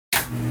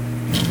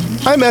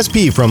I'm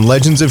SP from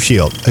Legends of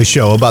S.H.I.E.L.D., a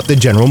show about the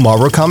general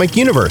Marvel comic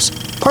universe,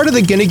 part of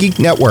the Gonna Geek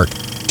Network,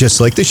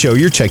 just like the show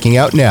you're checking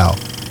out now.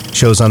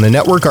 Shows on the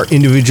network are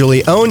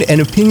individually owned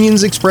and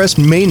opinions expressed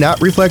may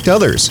not reflect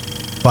others.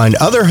 Find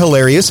other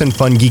hilarious and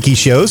fun geeky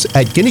shows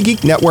at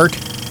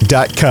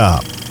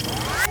GonnaGeekNetwork.com.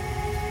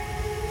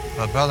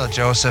 Well, Brother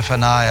Joseph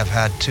and I have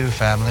had two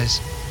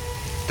families.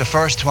 The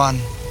first one,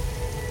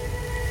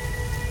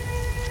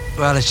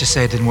 well, let's just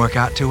say it didn't work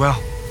out too well.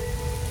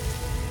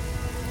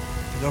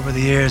 But over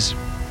the years,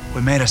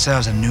 we made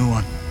ourselves a new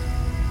one.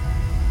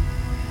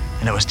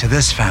 And it was to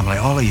this family,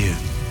 all of you,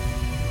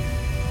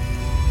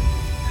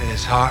 that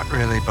his heart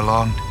really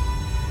belonged.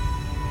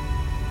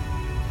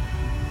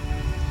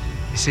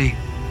 You see,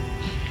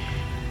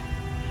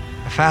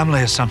 a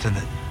family is something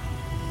that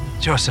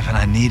Joseph and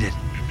I needed.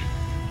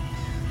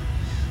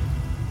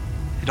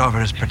 It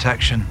offered us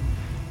protection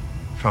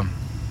from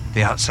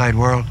the outside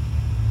world.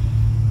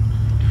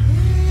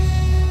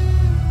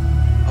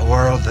 A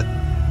world that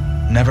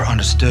never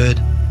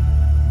understood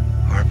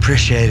or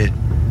appreciated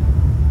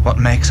what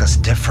makes us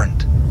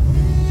different.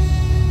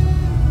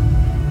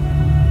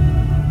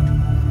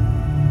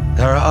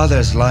 There are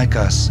others like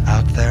us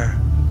out there.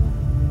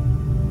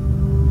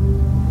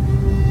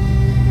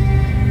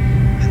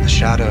 In the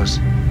shadows,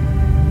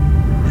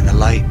 in the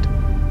light.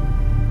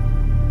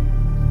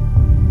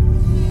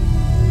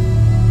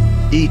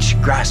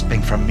 Each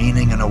grasping for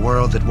meaning in a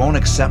world that won't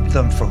accept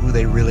them for who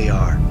they really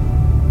are.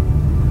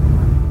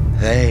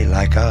 They,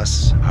 like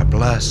us, are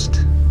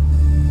blessed,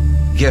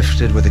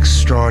 gifted with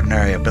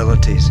extraordinary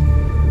abilities.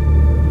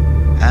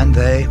 And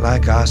they,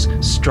 like us,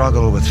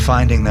 struggle with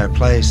finding their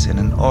place in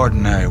an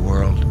ordinary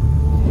world.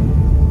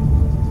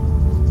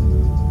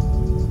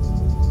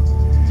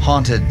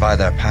 Haunted by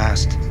their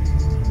past.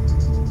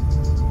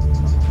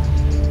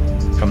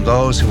 From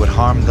those who would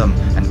harm them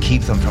and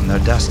keep them from their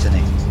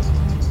destiny.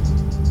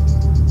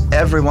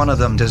 Every one of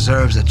them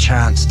deserves a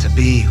chance to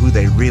be who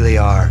they really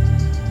are.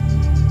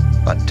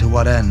 But to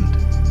what end?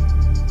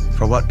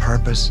 For what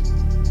purpose?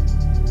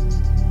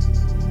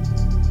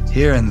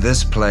 Here in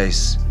this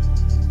place,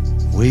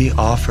 we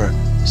offer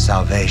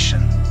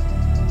salvation.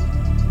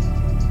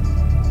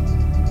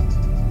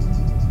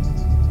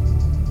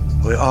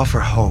 We offer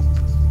hope.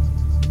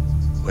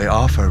 We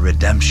offer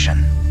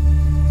redemption.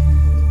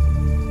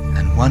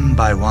 And one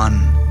by one,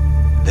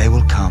 they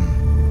will come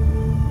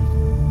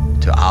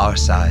to our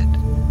side,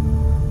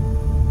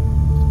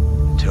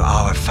 to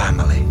our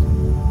family,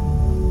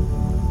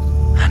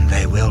 and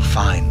they will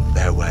find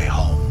their way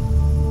home.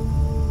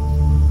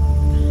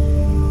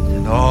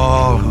 And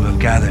all who have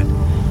gathered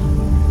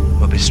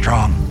will be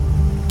strong.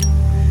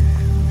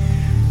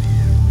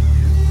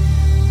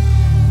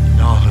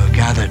 And all who have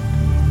gathered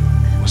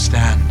will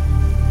stand.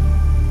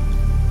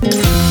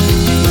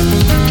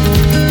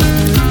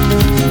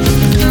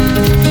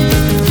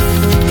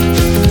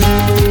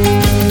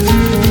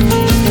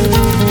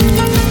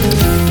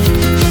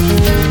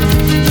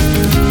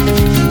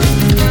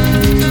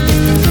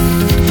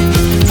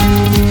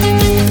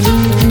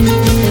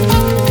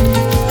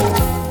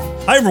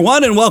 Hi,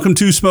 everyone, and welcome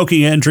to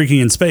Smoking and Drinking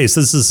in Space.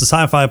 This is a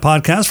sci-fi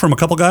podcast from a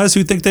couple guys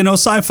who think they know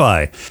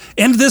sci-fi.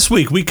 And this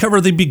week, we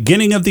cover the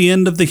beginning of the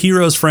end of the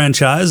Heroes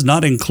franchise,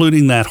 not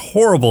including that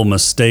horrible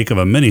mistake of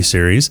a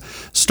miniseries,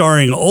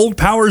 starring old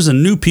powers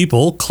and new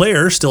people,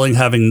 Claire still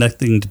having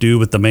nothing to do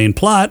with the main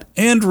plot,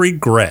 and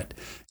regret.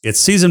 It's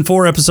Season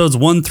 4, Episodes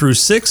 1 through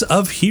 6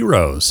 of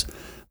Heroes.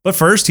 But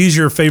first, he's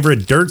your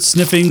favorite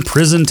dirt-sniffing,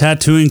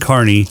 prison-tattooing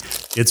carny.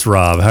 It's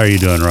Rob. How are you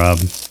doing, Rob?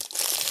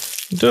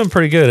 I'm doing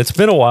pretty good. It's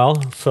been a while,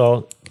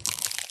 so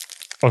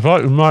I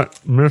thought you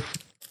might miss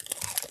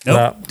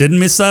that. Didn't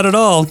miss that at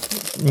all.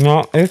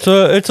 No, it's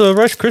a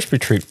Rice Krispie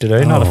treat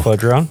today, not a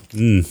fudge round.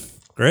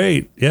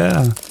 Great.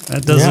 Yeah,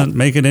 that doesn't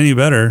make it any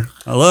better.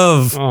 I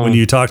love when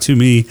you talk to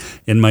me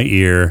in my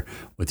ear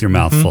with your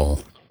mouth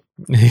full.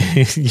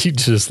 You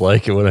just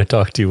like it when I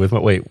talk to you with my...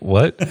 Wait,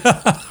 what?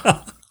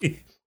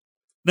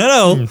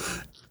 No.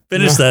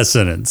 Finish that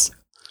sentence.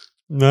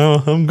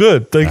 No, I'm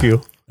good. Thank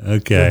you.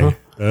 Okay.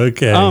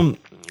 Okay.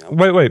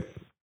 Wait.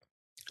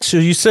 So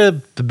you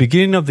said the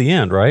beginning of the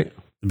end, right?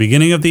 The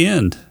beginning of the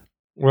end.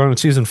 We're on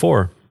season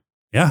 4.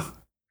 Yeah.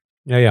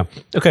 Yeah.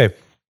 Okay.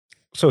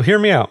 So hear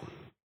me out.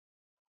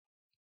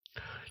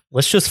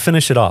 Let's just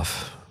finish it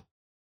off.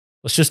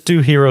 Let's just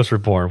do Heroes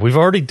Reborn. We've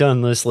already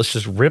done this. Let's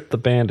just rip the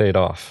Band-Aid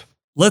off.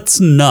 Let's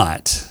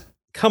not.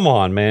 Come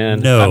on,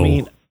 man. No. I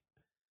mean,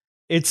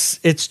 it's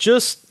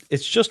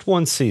just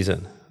one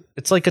season.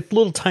 It's like a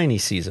little tiny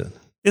season.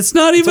 It's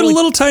not even a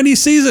little tiny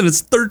season.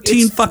 It's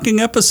 13 fucking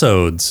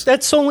episodes.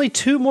 That's only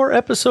 2 more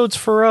episodes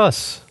for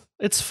us.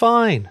 It's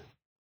fine.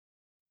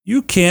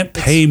 You can't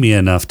pay me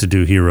enough to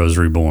do Heroes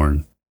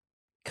Reborn.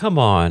 Come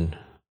on.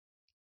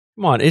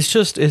 It's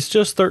just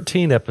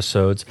 13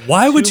 episodes.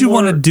 Why would you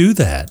want to do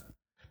that?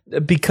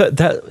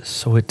 Because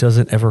so it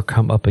doesn't ever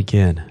come up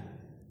again.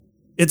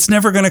 It's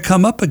never going to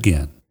come up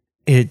again.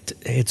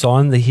 It's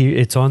on the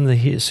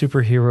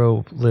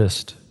superhero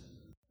list.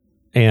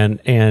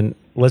 And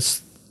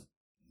let's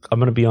I'm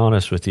going to be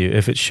honest with you.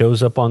 If it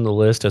shows up on the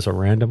list as a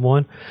random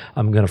one,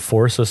 I'm going to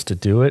force us to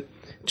do it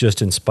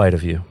just in spite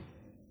of you.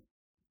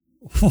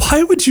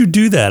 Why would you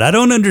do that? I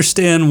don't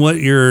understand what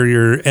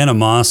your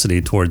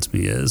animosity towards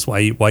me is. Why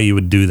you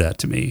would do that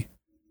to me?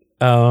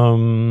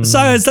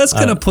 Besides, that's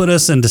going to put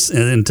us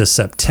into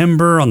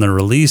September on the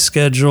release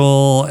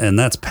schedule, and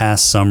that's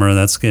past summer.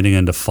 That's getting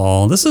into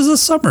fall. This is a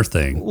summer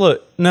thing.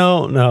 Look,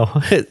 no.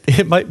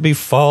 It might be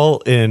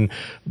fall in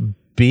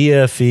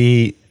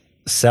BFE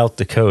South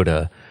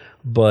Dakota,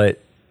 but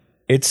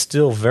it's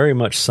still very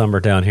much summer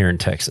down here in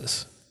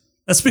Texas.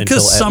 That's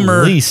because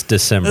summer, at least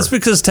December. That's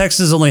because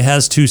Texas only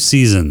has 2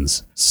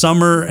 seasons,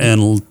 summer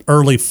and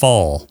early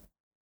fall.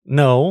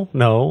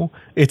 No,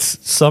 it's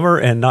summer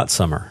and not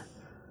summer.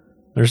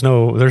 There's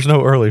no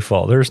early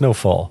fall. There's no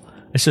fall.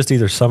 It's just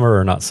either summer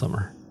or not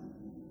summer.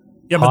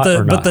 Yeah,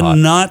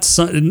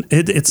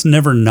 it's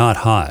never not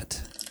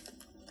hot.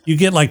 You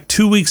get like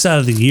 2 weeks out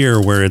of the year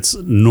where it's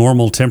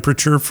normal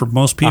temperature for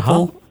most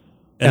people,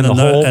 and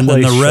then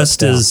the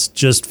rest is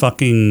just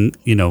fucking,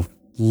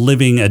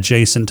 living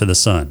adjacent to the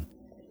sun.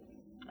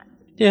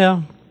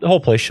 Yeah, the whole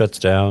place shuts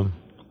down.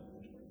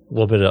 A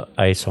little bit of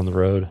ice on the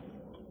road.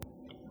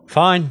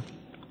 Fine.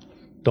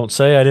 Don't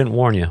say I didn't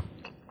warn you.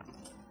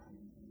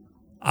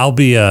 I'll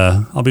be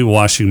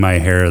washing my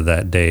hair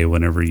that day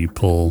whenever you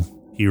pull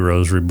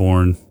Heroes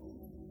Reborn.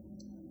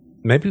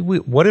 Maybe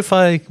what if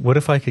I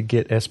could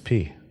get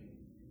SP?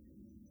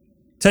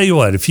 Tell you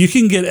what, if you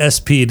can get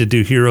SP to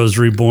do Heroes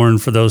Reborn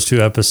for those 2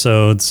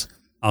 episodes,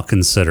 I'll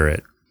consider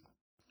it.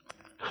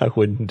 I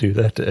wouldn't do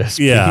that to SP.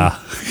 Yeah.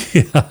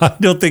 I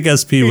don't think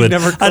SP would.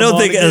 I don't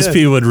think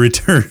SP would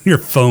return your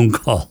phone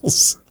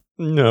calls.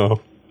 No.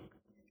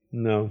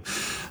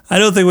 I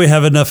don't think we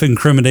have enough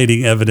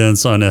incriminating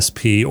evidence on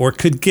SP, or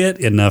could get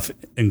enough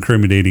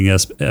incriminating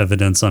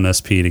evidence on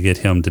SP to get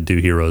him to do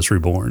Heroes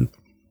Reborn.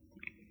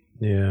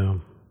 Yeah.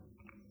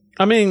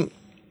 I mean,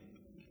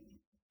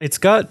 it's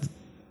got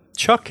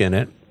Chuck in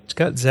it. It's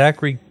got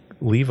Zachary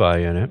Levi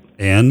in it.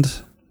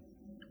 And?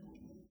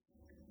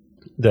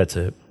 That's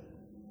it.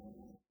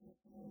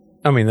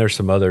 I mean, there's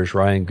some others.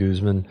 Ryan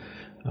Guzman.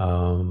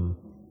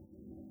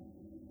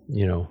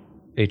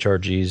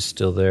 HRG's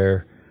still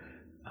there.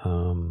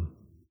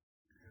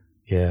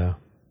 Yeah.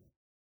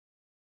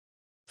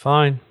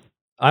 Fine.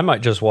 I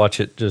might just watch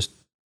it just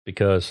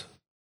because.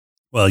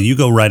 Well, you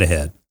go right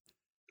ahead.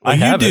 What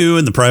you do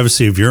in the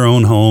privacy of your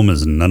own home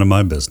is none of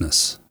my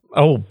business.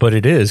 Oh, but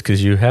it is,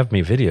 because you have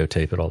me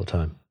videotape it all the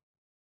time.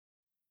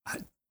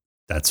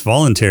 That's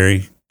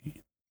voluntary.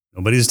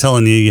 Nobody's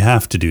telling you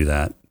have to do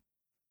that.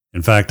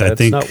 In fact, I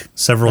think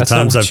several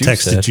times I've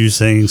texted you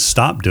saying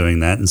stop doing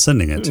that and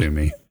sending it to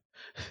me.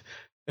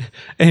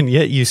 And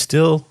yet you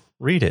still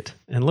read it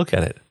and look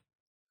at it.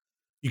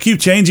 You keep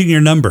changing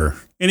your number.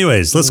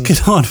 Anyways, let's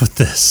get on with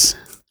this.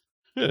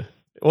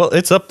 Well,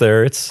 it's up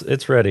there.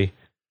 It's ready.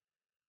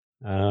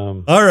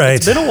 All right.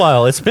 It's been a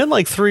while. It's been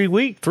like 4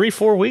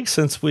 weeks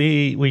since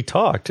we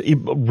talked.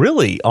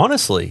 Really,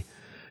 honestly.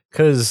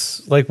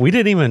 Because we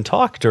didn't even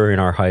talk during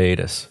our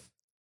hiatus.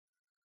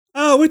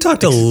 Oh, we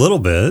talked a little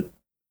bit.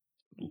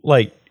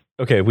 We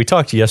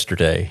talked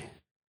yesterday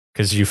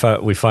because you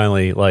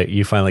finally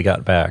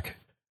got back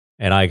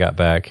and I got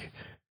back.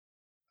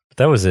 But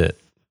that was it.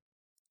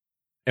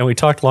 And we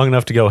talked long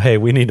enough to go, hey,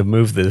 we need to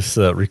move this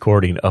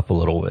recording up a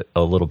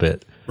little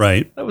bit.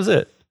 Right. That was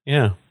it.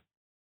 Yeah.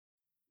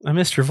 I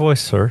missed your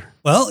voice, sir.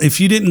 Well, if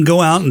you didn't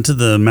go out into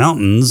the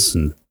mountains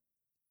and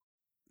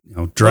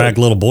drag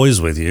little boys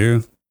with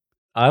you.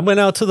 I went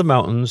out to the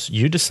mountains.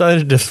 You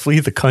decided to flee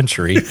the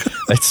country.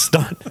 It's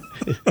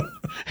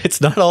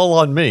not all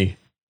on me.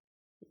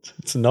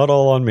 It's not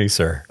all on me,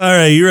 sir. All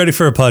right, you ready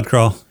for a pod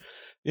crawl?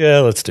 Yeah,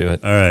 let's do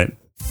it. All right.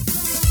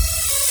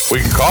 We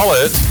can call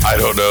it,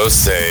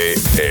 say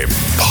a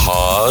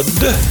pod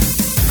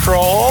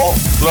crawl?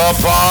 The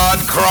pod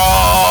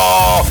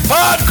crawl!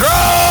 Pod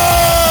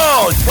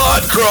crawl!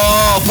 Pod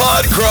crawl!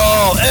 Pod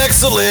crawl!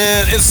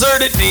 Excellent!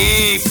 Insert it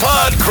deep!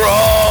 Pod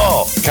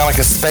crawl! Kind of like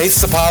a space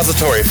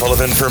suppository full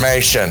of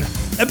information.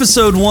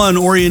 Episode 1,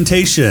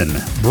 Orientation.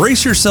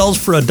 Brace yourselves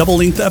for a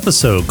double-length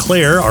episode.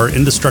 Claire, our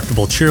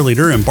indestructible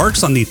cheerleader,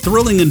 embarks on the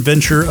thrilling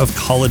adventure of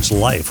college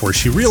life, where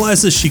she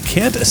realizes she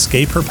can't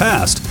escape her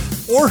past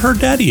or her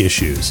daddy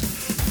issues.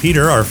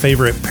 Peter, our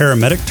favorite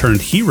paramedic turned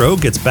hero,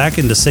 gets back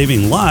into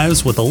saving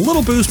lives with a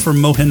little boost from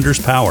Mohinder's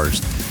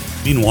powers.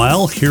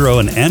 Meanwhile, Hero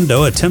and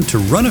Ando attempt to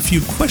run a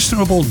few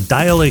questionable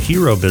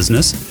dial-a-hero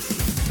business,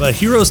 but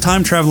Hero's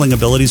time-traveling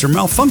abilities are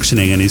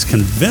malfunctioning and he's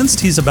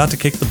convinced he's about to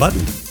kick the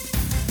button.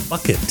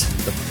 Bucket.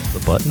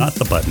 The button? Not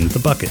the button, the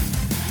bucket.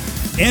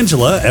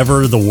 Angela,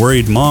 ever the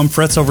worried mom,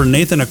 frets over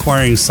Nathan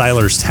acquiring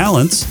Siler's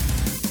talents.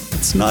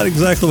 That's not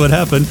exactly what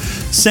happened.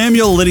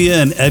 Samuel,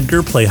 Lydia, and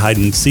Edgar play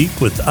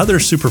hide-and-seek with other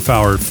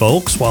superpowered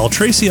folks, while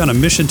Tracy, on a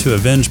mission to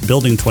avenge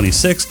Building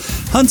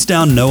 26, hunts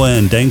down Noah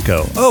and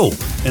Danko. Oh,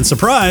 and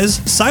surprise,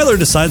 Siler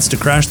decides to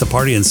crash the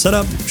party and set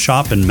up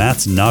shop in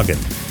Matt's noggin.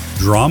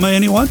 Drama,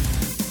 anyone?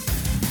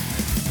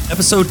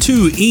 Episode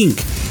 2,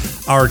 Ink.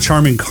 Our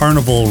charming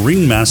carnival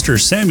ringmaster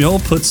Samuel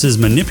puts his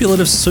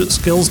manipulative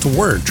skills to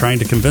work, trying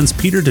to convince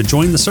Peter to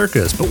join the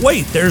circus. But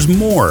wait, there's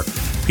more.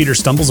 Peter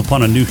stumbles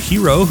upon a new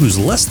hero who's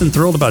less than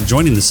thrilled about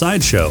joining the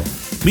sideshow.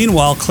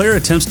 Meanwhile, Claire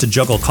attempts to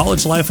juggle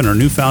college life and her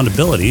newfound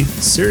ability.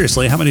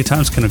 Seriously, how many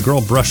times can a girl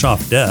brush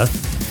off death?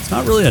 It's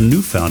not really a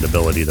newfound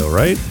ability, though,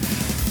 right?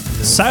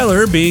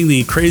 Siler, being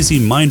the crazy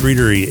mind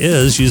reader he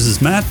is,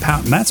 uses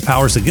Matt's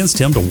powers against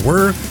him to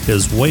work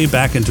his way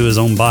back into his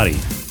own body.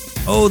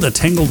 Oh, the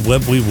tangled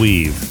web we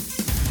weave.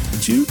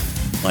 Did you,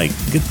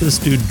 get this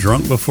dude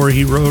drunk before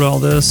he wrote all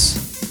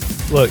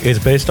this? Look, it's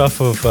based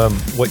off of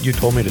what you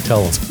told me to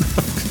tell him.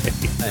 Okay.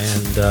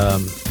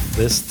 And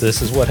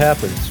this is what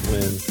happens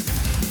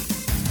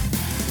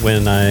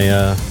when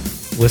I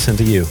listen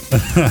to you.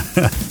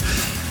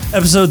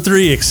 Episode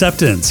 3,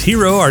 Acceptance.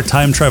 Hero, our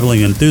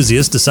time-traveling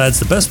enthusiast, decides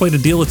the best way to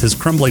deal with his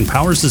crumbling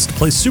powers is to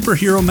play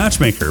superhero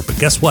matchmaker. But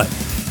guess what?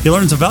 He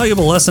learns a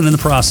valuable lesson in the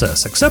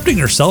process. Accepting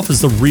yourself is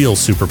the real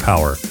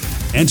superpower.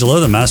 Angela,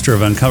 the master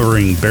of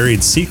uncovering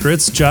buried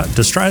secrets, tries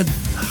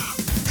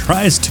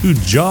to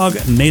jog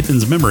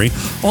Nathan's memory,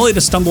 only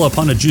to stumble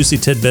upon a juicy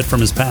tidbit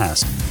from his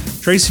past.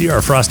 Tracy,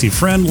 our frosty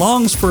friend,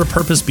 longs for a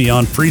purpose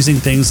beyond freezing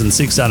things and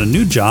seeks out a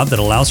new job that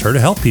allows her to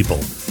help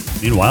people.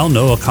 Meanwhile,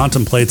 Noah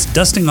contemplates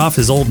dusting off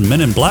his old Men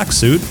in Black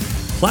suit.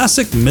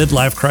 Classic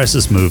midlife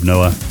crisis move,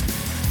 Noah.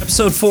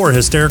 Episode 4,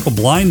 Hysterical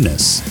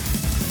Blindness.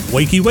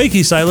 Wakey,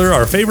 Siler,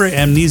 our favorite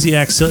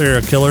amnesiac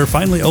serial killer,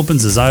 finally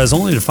opens his eyes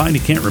only to find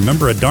he can't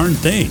remember a darn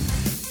thing.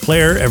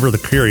 Claire, ever the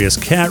curious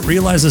cat,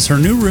 realizes her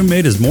new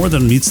roommate is more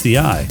than meets the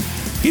eye.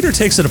 Peter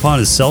takes it upon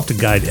himself to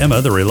guide Emma,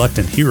 the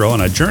reluctant hero,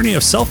 on a journey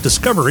of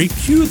self-discovery.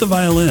 Cue the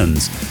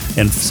violins.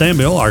 And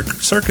Samuel, our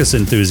circus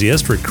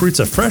enthusiast,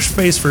 recruits a fresh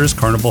face for his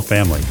carnival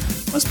family.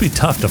 Must be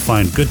tough to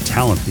find good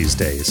talent these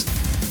days.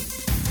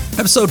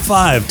 Episode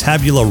 5,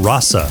 Tabula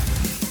Rasa.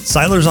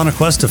 Siler's on a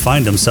quest to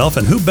find himself,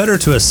 and who better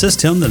to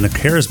assist him than the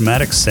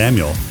charismatic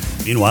Samuel?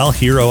 Meanwhile,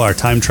 Hero, our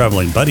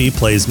time-traveling buddy,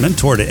 plays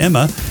mentor to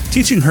Emma,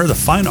 teaching her the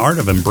fine art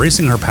of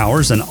embracing her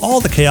powers and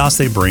all the chaos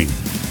they bring.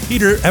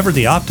 Peter, ever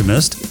the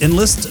optimist,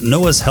 enlists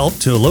Noah's help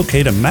to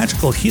locate a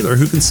magical healer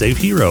who can save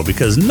Hero,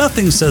 because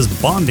nothing says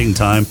bonding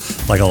time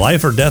like a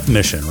life or death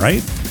mission,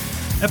 right?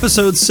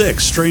 Episode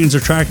 6, Strange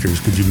Attractors.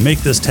 Could you make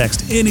this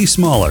text any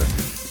smaller?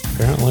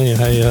 Apparently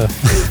I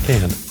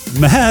can.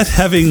 Matt,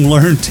 having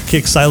learned to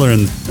kick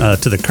Siler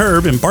to the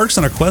curb, embarks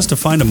on a quest to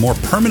find a more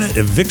permanent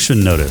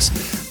eviction notice.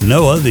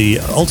 Noah, the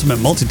ultimate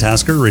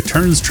multitasker,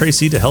 returns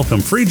Tracy to help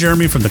him free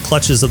Jeremy from the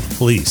clutches of the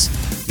police.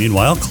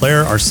 Meanwhile,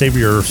 Claire, our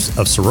savior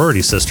of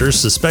sorority sisters,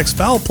 suspects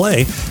foul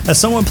play as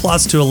someone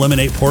plots to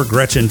eliminate poor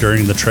Gretchen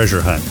during the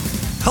treasure hunt.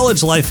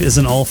 College life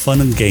isn't all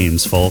fun and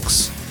games,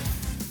 folks.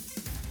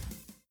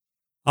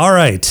 All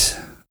right.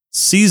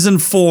 Season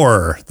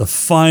 4, the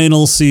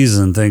final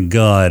season, thank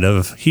God,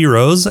 of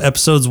Heroes,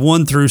 episodes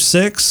 1 through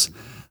 6.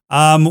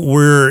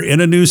 We're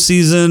in a new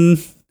season,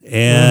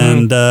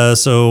 and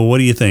so what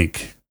do you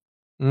think?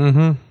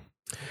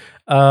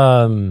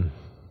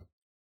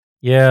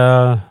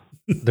 Yeah,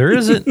 there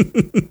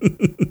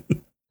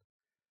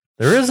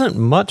isn't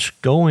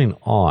much going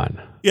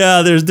on.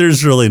 Yeah,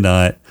 there's really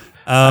not.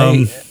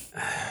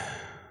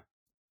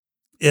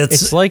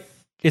 It's like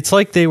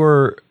they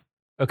were.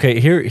 Okay,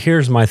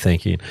 here's my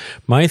thinking.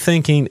 My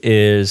thinking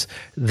is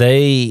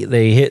they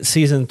hit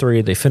season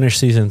 3, they finish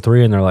season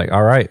 3, and they're like,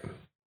 all right,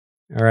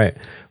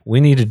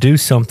 we need to do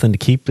something to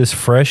keep this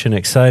fresh and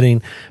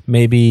exciting.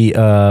 Maybe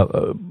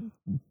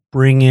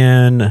bring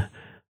in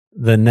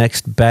the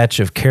next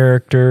batch of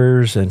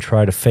characters and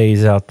try to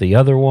phase out the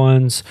other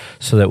ones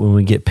so that when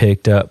we get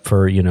picked up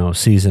for,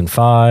 season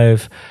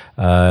 5,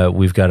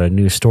 we've got a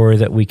new story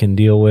that we can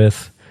deal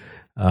with,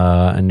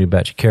 a new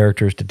batch of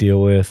characters to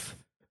deal with.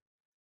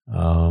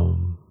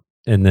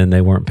 And then they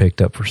weren't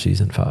picked up for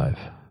season 5.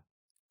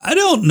 I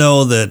don't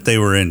know that they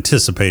were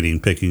anticipating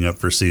picking up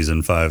for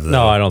season 5, though.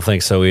 No, I don't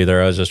think so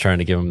either. I was just trying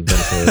to give them the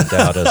benefit of the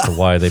doubt as to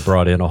why they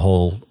brought in a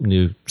whole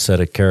new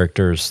set of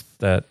characters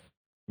that,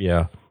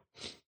 yeah.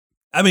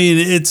 I mean,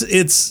 it's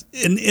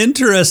an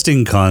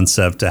interesting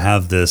concept to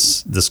have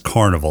this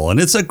carnival, and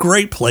it's a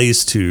great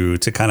place to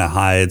kind of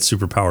hide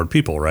superpowered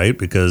people, right?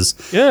 Because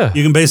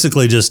you can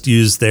basically just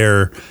use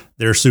their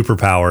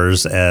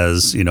superpowers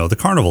as, the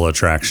carnival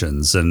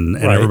attractions, and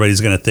right.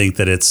 Everybody's going to think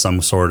that it's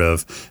some sort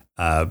of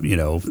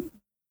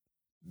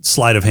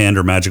sleight of hand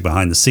or magic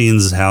behind the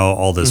scenes is how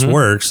all this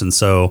works. And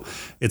so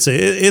it's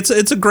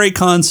a great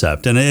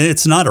concept, and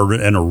it's not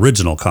an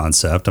original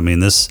concept. I mean,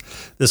 this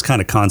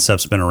kind of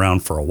concept's been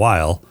around for a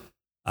while.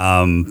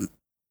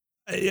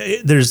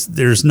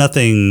 There's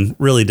nothing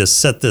really to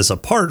set this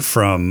apart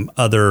from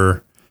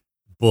other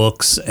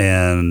books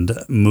and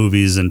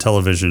movies and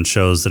television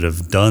shows that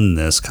have done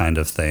this kind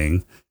of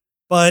thing.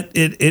 But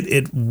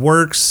it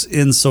works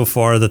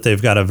insofar that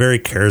they've got a very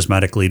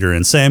charismatic leader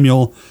in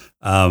Samuel.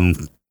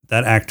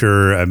 That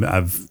actor,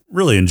 I've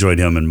really enjoyed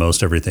him in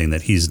most everything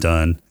that he's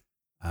done.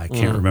 I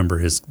can't remember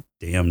his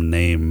damn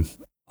name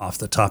off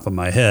the top of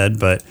my head,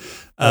 but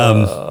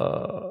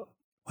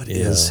what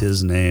is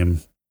his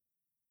name?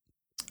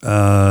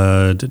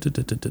 Robert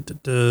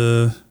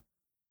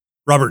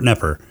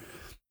Nepper.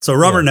 So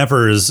Robert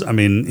Nepper is, I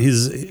mean,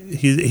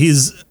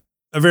 he's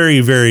a very,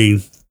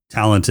 very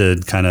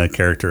talented kind of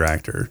character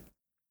actor.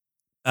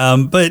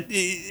 But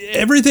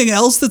everything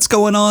else that's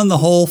going on, the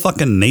whole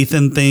fucking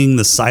Nathan thing,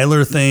 the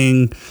Siler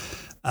thing,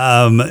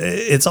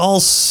 it's all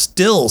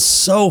still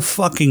so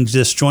fucking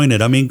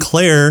disjointed. I mean,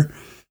 Claire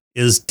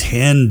is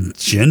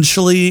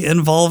tangentially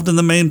involved in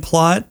the main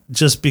plot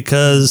just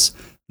because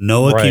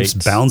Noah keeps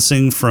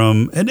bouncing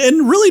from, and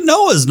really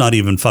Noah's not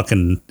even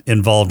fucking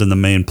involved in the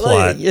main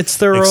plot. It's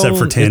their except own,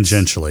 for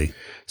tangentially.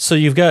 So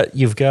you've got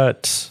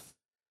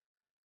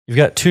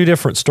two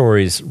different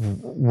stories,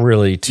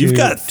 really. You've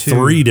got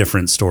three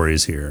different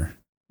stories here.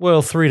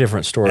 Well, three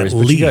different stories. At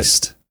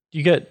least.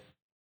 You've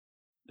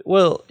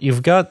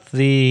got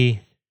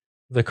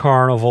the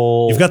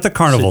carnival. You've got the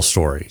carnival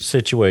story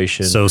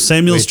situation. So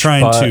Samuel's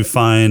trying to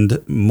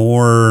find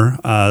more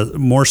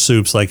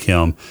soups like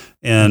him,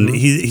 and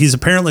he's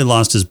apparently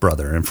lost his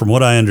brother. And from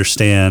what I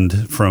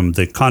understand from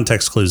the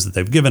context clues that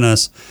they've given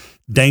us,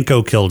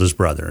 Danko killed his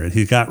brother, and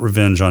he got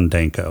revenge on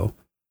Danko.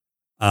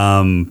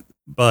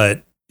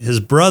 But his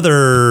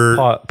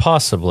brother,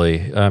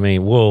 possibly. I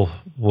mean, we'll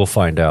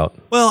find out.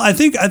 Well, I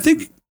think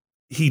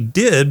he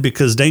did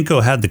because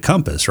Danko had the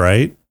compass,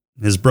 right?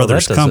 His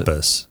brother's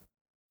compass.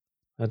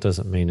 That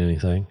doesn't mean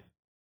anything.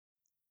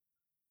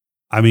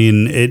 I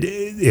mean,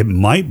 it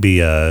might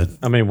be a.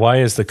 I mean, why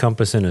is the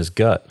compass in his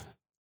gut?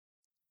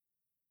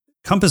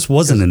 Compass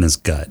wasn't in his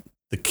gut.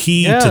 The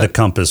key to the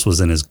compass was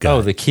in his gut.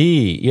 Oh, the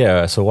key.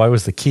 Yeah. So why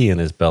was the key in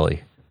his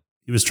belly?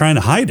 He was trying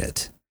to hide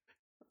it.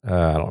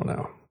 I don't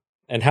know.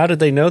 And how did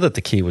they know that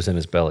the key was in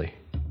his belly?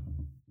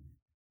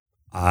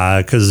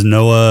 Because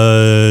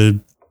Noah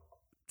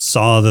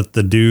saw that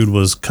the dude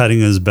was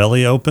cutting his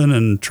belly open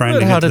and trying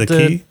to get to the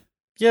key.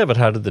 Yeah, but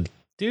how did the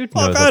dude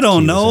know? I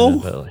don't know. Was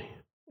in his belly?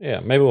 Yeah,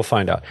 maybe we'll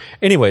find out.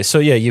 Anyway, so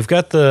yeah, you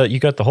got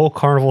the whole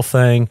carnival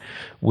thing,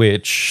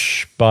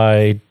 which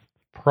by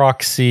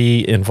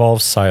proxy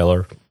involves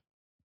Siler.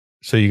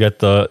 So you've got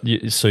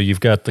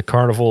the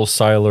carnival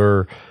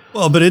Siler.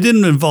 Well, but it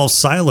didn't involve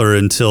Siler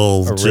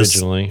until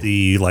originally just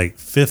the like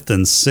 5th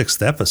and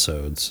 6th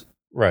episodes.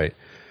 Right.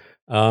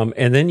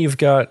 And then you've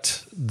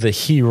got the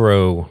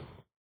hero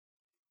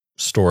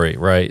story,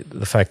 right?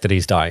 The fact that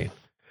he's dying.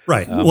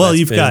 Right. Well,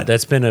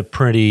 that's been a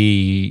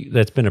pretty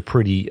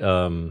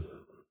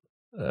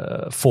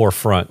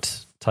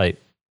forefront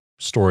type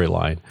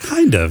storyline.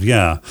 Kind of,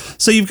 yeah.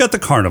 So you've got the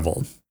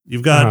carnival.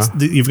 You've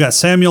got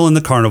Samuel in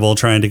the carnival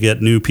trying to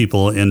get new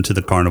people into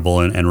the carnival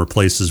and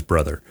replace his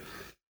brother.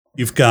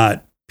 You've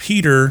got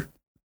Peter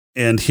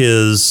and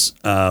his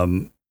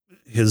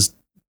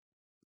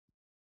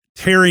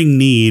tearing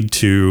need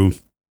to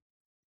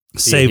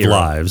save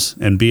lives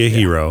and be a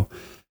hero.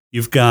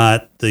 You've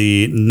got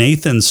the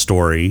Nathan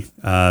story,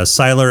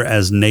 Siler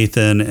as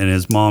Nathan and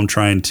his mom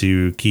trying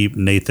to keep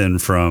Nathan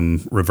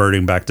from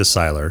reverting back to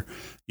Siler.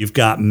 You've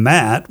got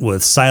Matt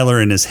with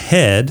Siler in his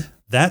head,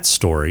 that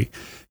story.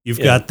 You've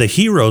got the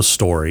hero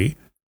story,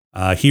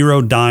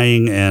 hero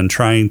dying and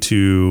trying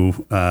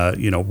to,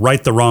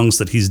 right the wrongs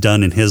that he's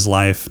done in his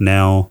life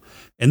now.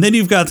 And then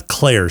you've got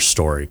Claire's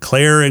story,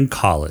 Claire in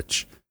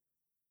college.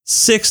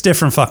 6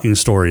 different fucking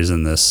stories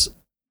in this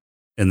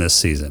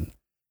season.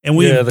 And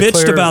we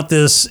bitched about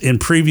this in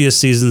previous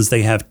seasons.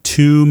 They have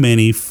too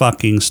many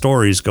fucking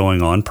stories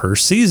going on per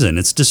season.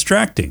 It's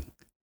distracting.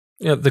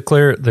 Yeah, the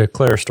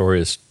Claire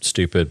story is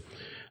stupid.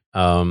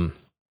 The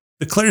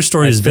Claire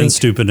story has been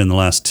stupid in the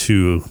last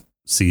 2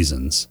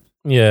 seasons.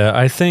 Yeah,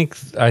 I think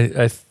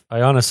I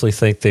honestly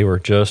think they were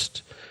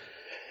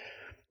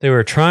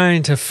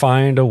trying to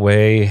find a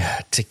way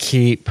to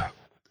keep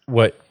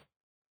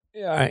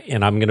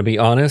and I'm going to be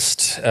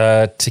honest,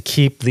 to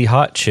keep the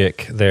hot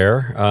chick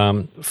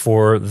there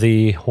for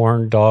the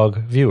horn dog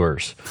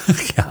viewers.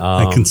 Yeah,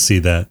 I can see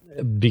that.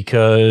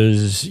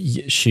 Because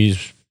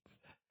she's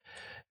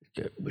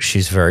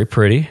very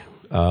pretty.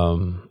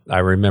 I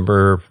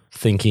remember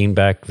thinking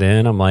back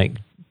then, I'm like,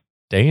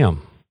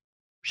 damn,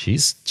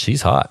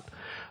 she's hot.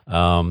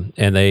 And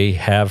they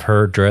have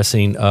her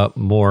dressing up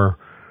more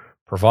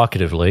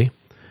provocatively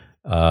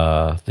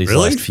these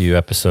last few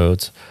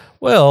episodes.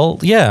 Well,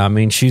 yeah, I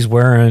mean, she's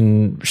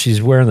wearing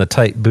the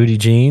tight booty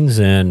jeans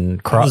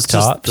and crop tops.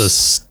 Just the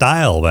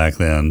style back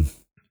then.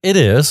 It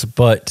is,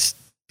 but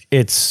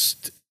it's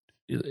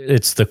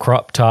the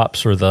crop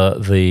tops or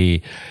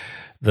the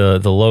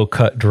low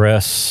cut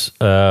dress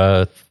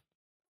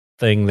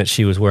thing that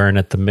she was wearing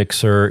at the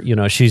mixer. You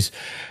know,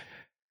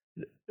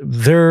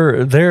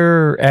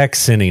 they're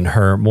accenting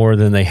her more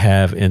than they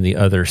have in the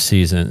other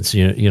seasons.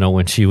 You know,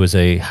 when she was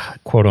a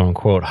quote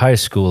unquote high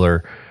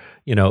schooler,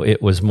 you know,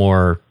 it was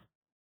more.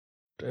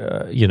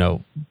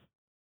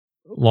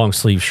 Long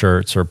sleeve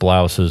shirts or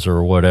blouses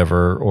or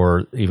whatever,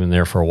 or even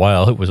there for a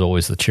while, it was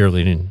always the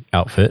cheerleading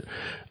outfit.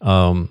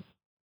 But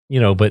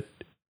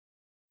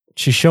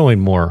she's showing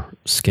more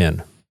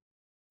skin.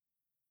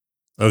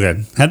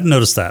 Okay. Hadn't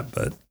noticed that,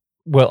 but.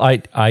 Well,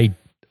 I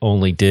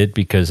only did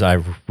because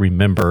I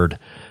remembered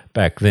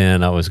back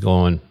then I was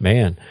going,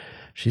 man,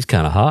 she's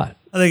kind of hot.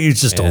 I think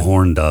he's just a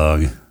horn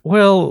dog.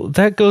 Well,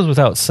 that goes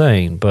without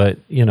saying, but,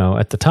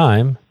 at the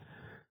time,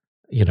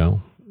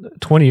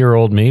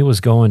 20-year-old me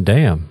was going,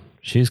 damn,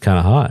 she's kind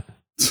of hot.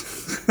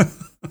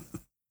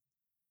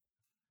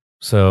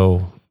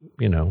 So,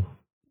 you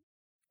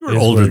were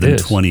older than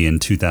 20 in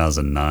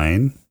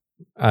 2009.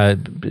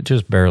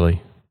 Just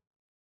barely.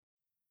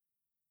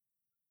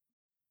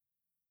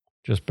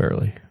 Just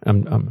barely.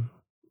 I'm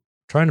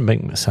trying to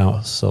make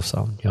myself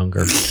sound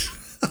younger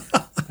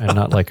and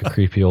not like a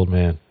creepy old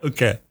man.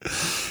 Okay.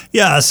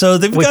 Yeah, so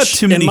they've got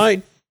too many.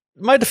 In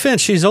my defense,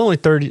 she's only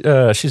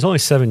 30. She's only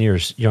 7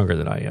 years younger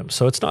than I am,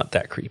 so it's not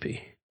that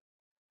creepy.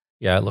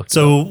 Yeah, I looked.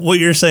 So what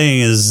you're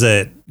saying is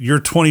that your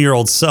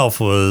 20-year-old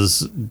self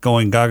was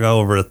going gaga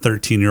over a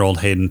 13-year-old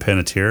Hayden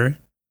Panettiere?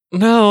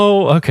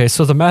 No. Okay,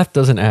 so the math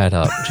doesn't add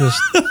up.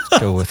 Just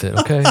go with it,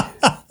 okay?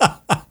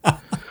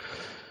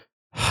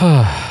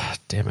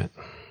 Damn it.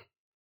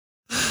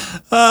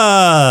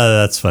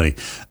 That's funny.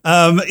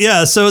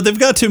 Yeah, so they've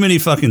got too many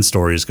fucking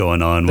stories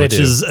going on, which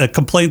is a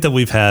complaint that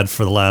we've had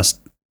for the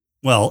last,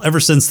 ever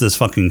since this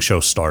fucking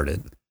show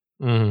started.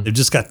 Mm. They've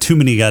just got too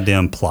many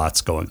goddamn plots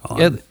going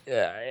on.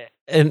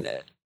 And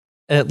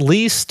at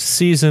least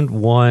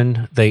season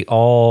 1, they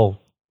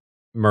all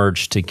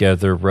merged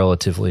together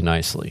relatively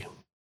nicely.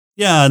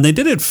 Yeah, and they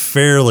did it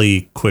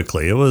fairly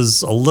quickly. It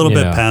was a little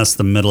bit past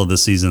the middle of the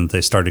season that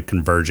they started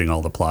converging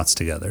all the plots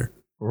together.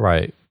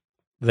 Right.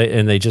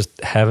 They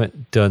just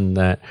haven't done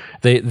that.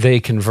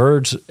 They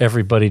converge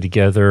everybody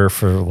together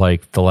for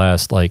like the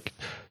last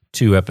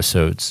 2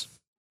 episodes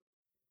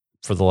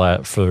for the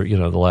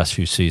last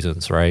few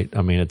seasons, right?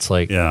 I mean, it's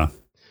like,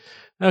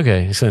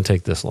 okay, it's going to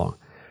take this long.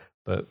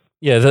 But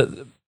yeah,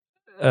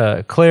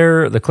 the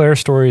Claire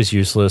story is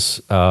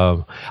useless.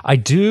 I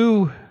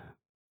do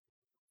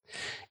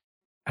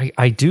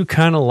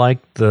kind of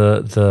like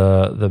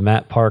the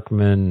Matt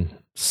Parkman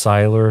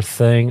Siler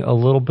thing a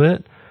little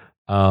bit.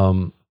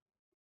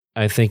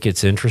 I think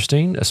it's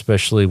interesting,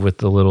 especially with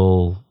the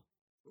little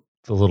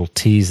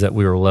tease that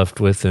we were left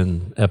with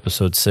in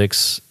episode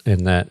 6,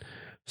 in that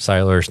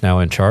Siler is now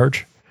in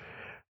charge.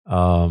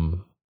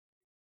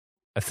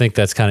 I think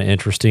that's kind of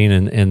interesting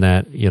in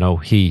that,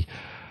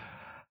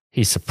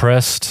 he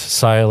suppressed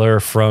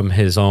Siler from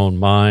his own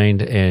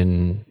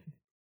mind,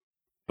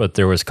 but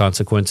there was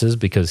consequences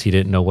because he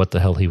didn't know what the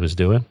hell he was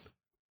doing.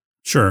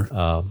 Sure.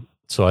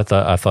 So I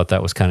thought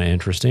that was kind of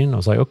interesting. I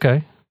was like,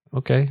 okay,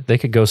 they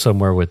could go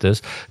somewhere with this.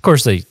 Of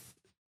course, they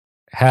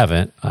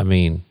haven't. I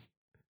mean,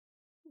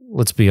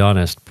 let's be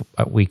honest.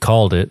 We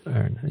called it,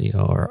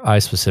 or I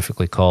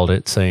specifically called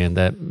it, saying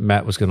that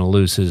Matt was going to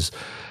lose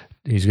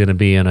he's going to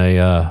be in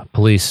a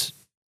police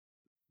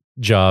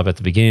job at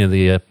the beginning of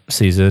the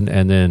season,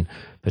 and then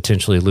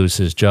potentially lose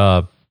his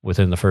job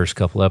within the first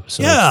couple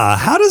episodes. Yeah,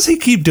 how does he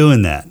keep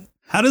doing that?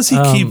 How does he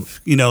keep,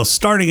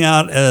 starting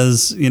out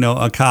as,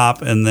 a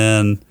cop, and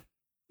then,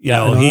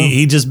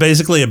 he just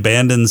basically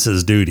abandons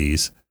his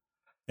duties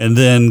and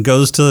then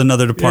goes to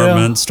another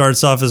department,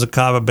 starts off as a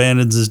cop,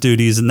 abandons his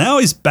duties, and now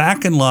he's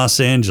back in Los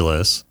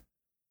Angeles.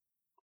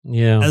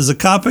 Yeah. As a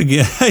cop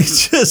again.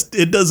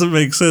 It doesn't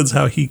make sense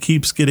how he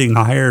keeps getting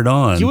hired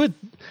on.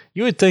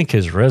 You would think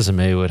his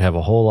resume would have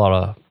a whole lot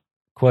of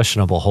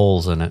questionable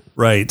holes in it.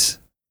 Right.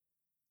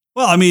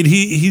 Well, I mean,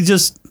 he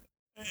just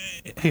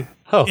in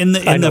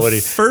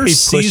the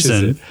first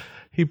season,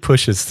 he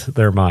pushes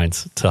their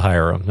minds to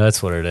hire him.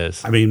 That's what it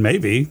is. I mean,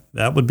 maybe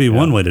that would be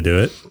one way to do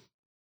it.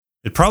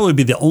 It'd probably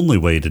be the only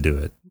way to do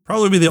it.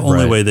 Probably be the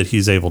only way that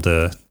he's able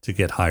to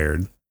get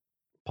hired.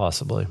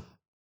 Possibly.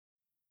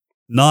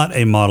 Not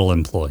a model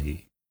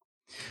employee.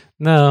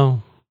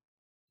 No,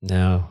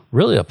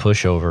 really a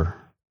pushover.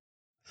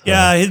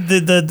 Yeah,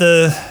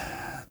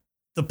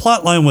 the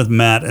plot line with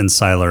Matt and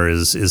Siler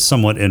is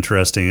somewhat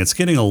interesting. It's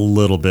getting a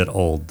little bit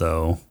old,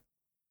 though.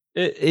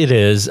 It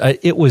is.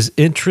 It was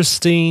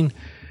interesting.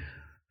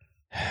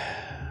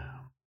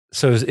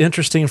 So it was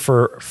interesting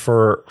for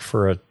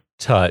a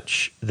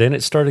touch. Then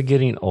it started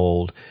getting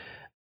old.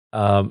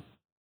 I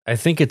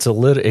think it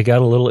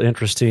got a little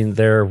interesting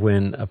there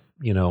when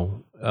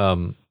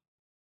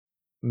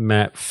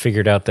Matt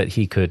figured out that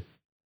he could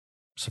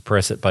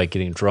suppress it by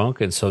getting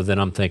drunk, and so then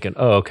I'm thinking,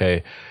 oh,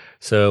 okay,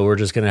 so we're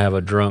just going to have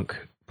a drunk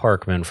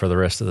Parkman for the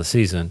rest of the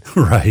season,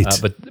 right?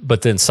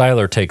 But then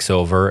Siler takes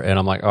over, and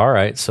I'm like, all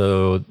right,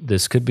 so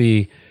this could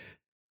be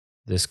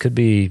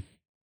a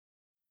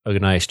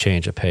nice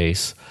change of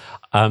pace.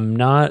 I'm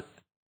not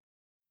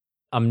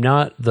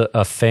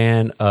a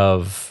fan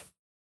of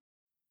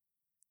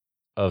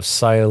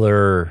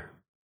Siler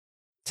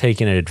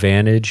taking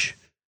advantage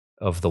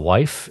of the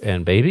wife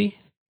and baby.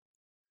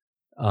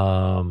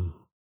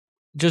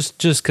 Just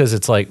because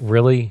it's like,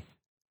 really,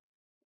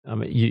 I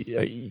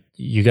mean,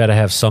 you got to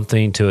have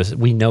something to us.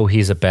 We know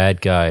he's a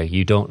bad guy.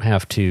 You don't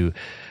have to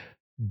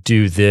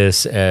do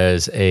this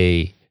as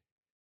to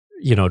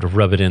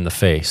rub it in the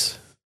face,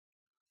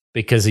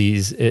 because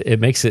it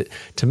makes it,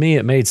 to me,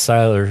 it made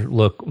Siler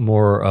look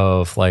more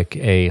of like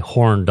a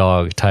horn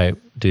dog type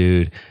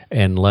dude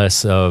and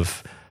less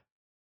of,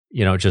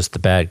 just the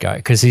bad guy,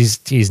 because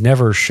he's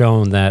never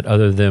shown that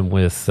other than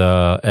with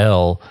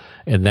Elle,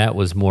 and that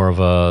was more of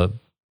a,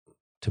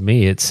 to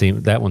me it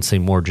seemed that one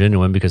seemed more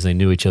genuine because they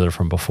knew each other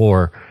from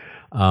before.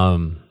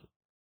 That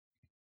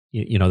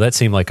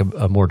seemed like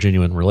a more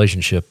genuine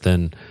relationship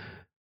than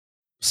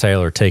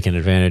Sailor taking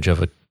advantage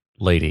of a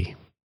lady.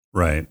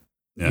 Right.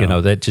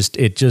 Yeah.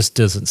 It just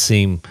doesn't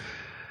seem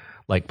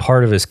like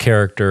part of his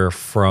character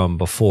from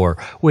before,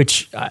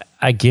 which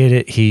I get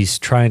it. He's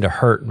trying to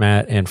hurt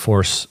Matt and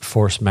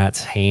force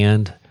Matt's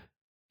hand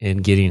in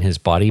getting his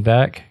body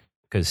back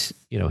because,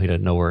 he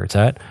doesn't know where it's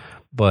at.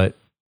 But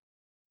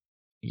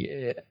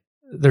yeah,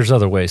 there's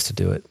other ways to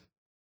do it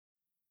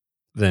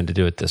than to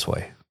do it this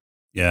way.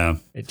 Yeah.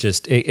 It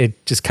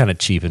just kind of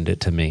cheapened it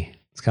to me.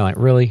 It's kind of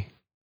like, really?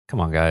 Come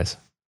on, guys.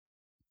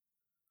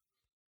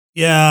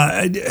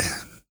 Yeah.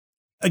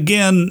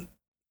 Again,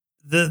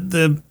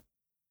 the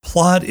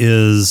plot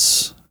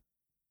is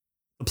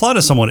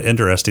somewhat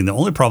interesting. The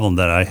only problem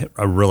that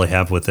I really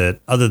have with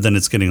it, other than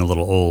it's getting a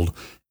little old,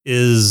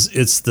 is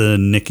it's the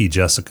Nikki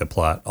Jessica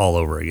plot all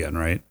over again,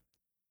 right?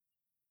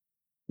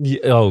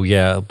 Oh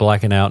yeah,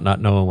 blacking out, not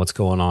knowing what's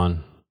going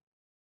on,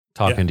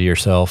 talking to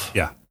yourself.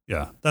 Yeah,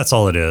 that's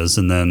all it is,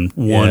 and then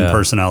one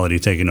personality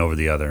taking over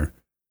the other.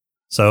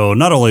 So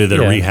not only are they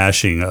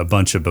rehashing a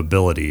bunch of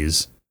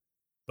abilities,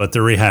 but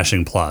they're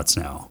rehashing plots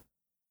now.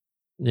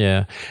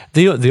 Yeah.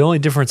 The only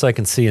difference I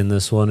can see in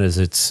this one is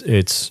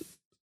it's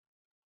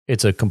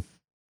a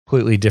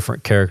completely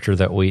different character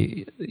that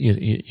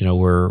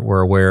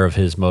we're aware of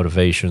his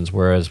motivations,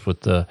 whereas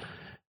with the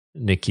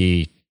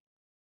Nikki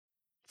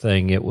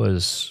thing, it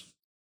was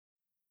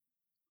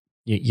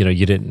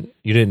you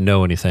didn't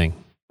know anything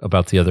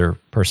about the other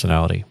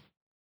personality.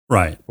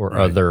 Right. Or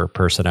other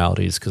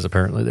personalities, because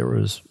apparently there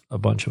was a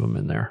bunch of them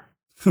in there.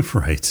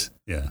 Right.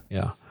 Yeah.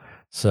 Yeah.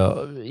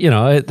 So,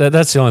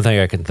 that's the only thing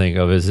I can think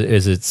of is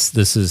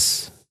this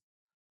is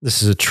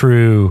a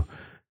true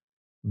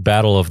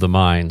battle of the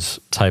minds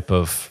type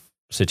of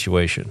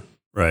situation.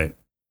 Right.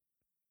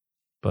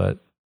 But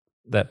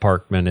that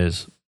Parkman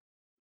is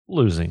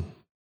losing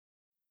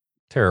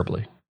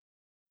terribly.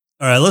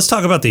 All right, let's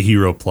talk about the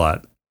hero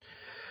plot.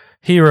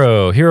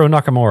 Hiro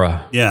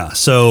Nakamura. Yeah.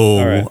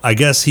 So right. I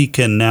guess he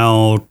can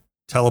now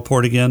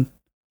teleport again.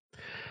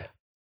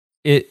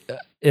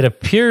 It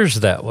appears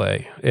that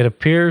way. It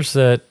appears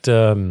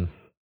that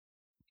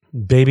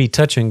Baby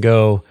Touch and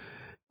Go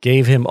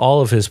gave him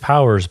all of his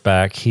powers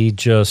back. He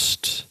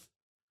just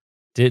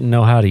didn't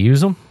know how to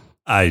use them.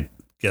 I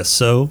guess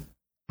so.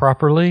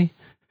 Properly.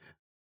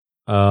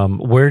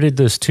 Where did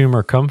this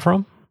tumor come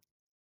from?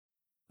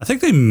 I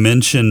think they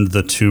mentioned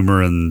the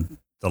tumor in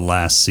the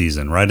last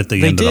season, right at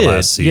the end of the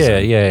last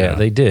season. Yeah.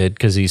 They did,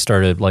 because he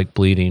started like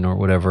bleeding or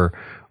whatever.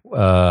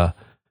 But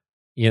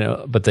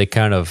they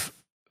kind of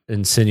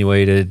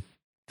insinuated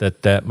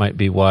that might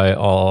be why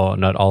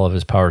not all of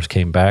his powers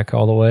came back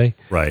all the way.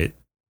 Right.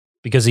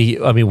 Because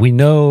we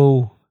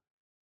know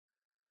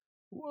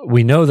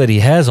that he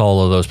has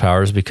all of those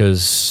powers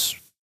because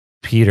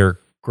Peter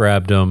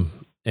grabbed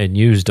them and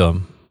used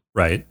them.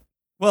 Right.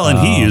 Well, and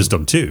he used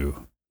them too.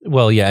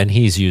 Well, yeah, and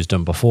he's used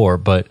them before,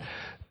 but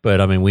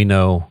we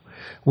know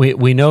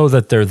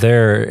that they're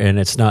there, and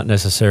it's not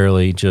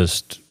necessarily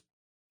just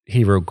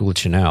Hiro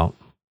glitching out.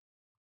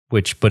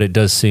 But it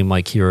does seem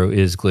like Hiro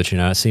is glitching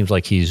out. It seems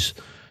like he's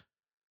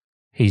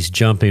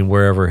jumping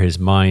wherever his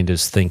mind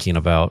is thinking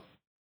about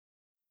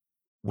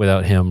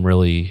without him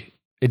really.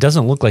 It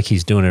doesn't look like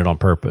he's doing it on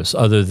purpose,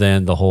 other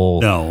than the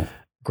whole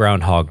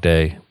Groundhog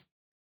Day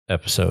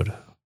episode.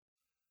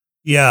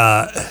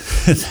 Yeah,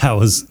 that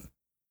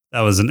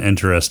was an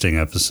interesting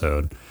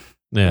episode.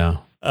 Yeah.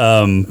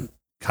 Kind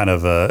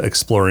of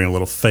exploring a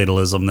little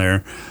fatalism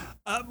there.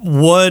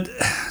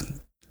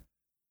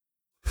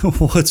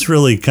 What's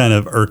really kind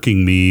of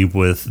irking me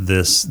with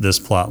this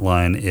plot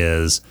line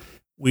is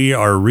we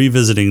are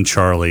revisiting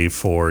Charlie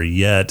for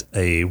yet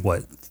a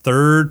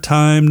third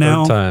time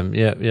now? Third time.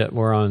 Yeah,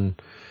 we're on.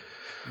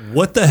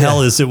 What the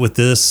hell is it with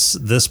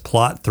this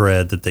plot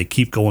thread that they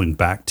keep going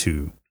back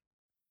to?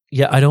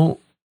 Yeah, I don't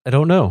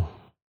know.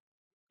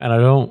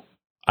 And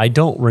I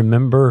don't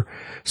remember.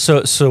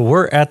 So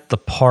we're at the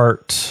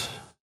part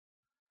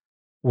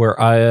where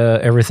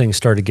everything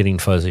started getting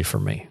fuzzy for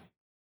me.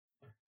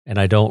 And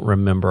I don't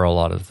remember a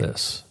lot of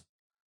this.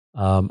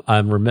 I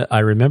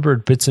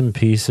remembered bits and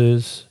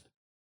pieces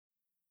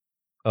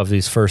of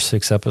these first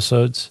 6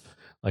 episodes.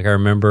 Like I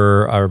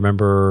remember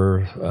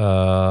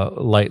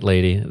Light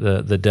Lady,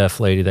 the deaf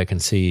lady that can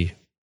see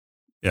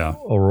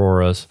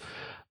auroras.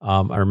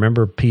 I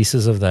remember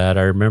pieces of that.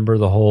 I remember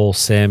the whole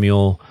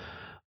Samuel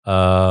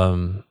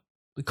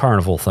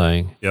carnival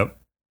thing. Yep.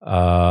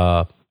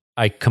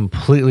 I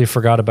completely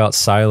forgot about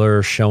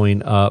Siler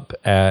showing up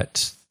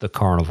at the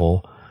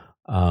carnival.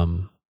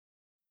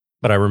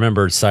 But I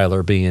remembered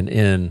Siler being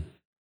in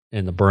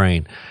the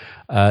brain.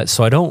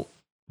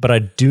 But I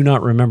do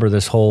not remember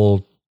this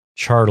whole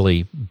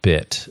Charlie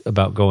bit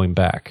about going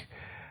back.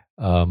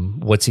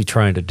 What's he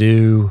trying to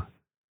do?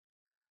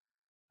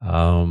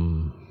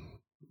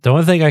 The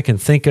only thing I can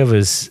think of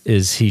is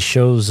he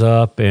shows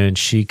up and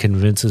she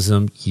convinces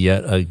him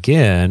yet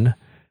again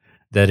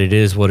that it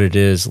is what it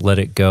is, let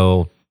it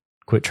go,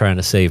 quit trying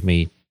to save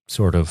me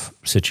sort of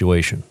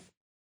situation.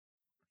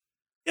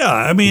 Yeah,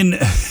 I mean,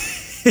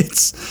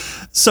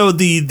 it's so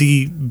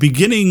the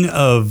beginning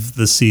of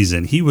the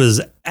season, he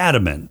was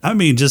adamant. I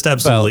mean, just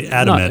absolutely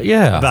adamant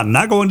about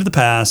not going to the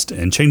past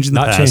and changing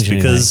the past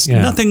because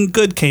nothing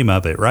good came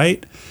of it,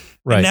 right?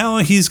 Right. And now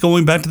he's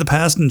going back to the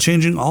past and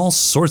changing all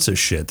sorts of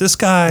shit. This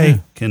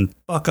guy can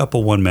fuck up a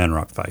one-man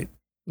rock fight.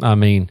 I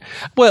mean,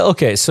 well,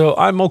 okay, so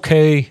I'm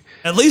okay.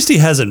 At least he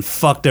hasn't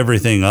fucked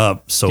everything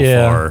up so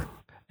far.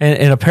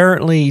 And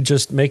apparently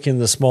just making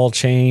the small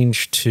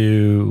change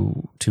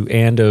to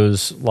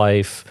Ando's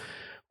life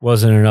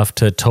wasn't enough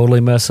to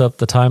totally mess up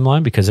the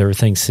timeline because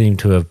everything seemed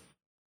to have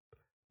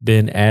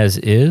been as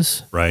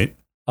is. Right.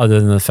 Other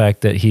than the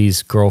fact that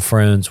he's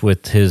girlfriends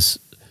with his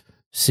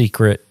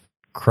secret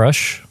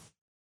crush.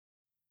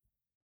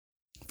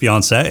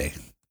 Fiance.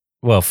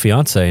 Well,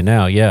 fiance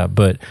now, yeah.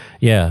 But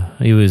yeah,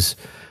 his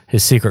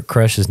secret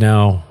crush is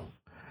now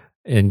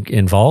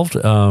involved.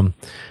 So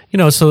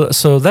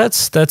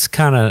that's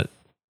kind of,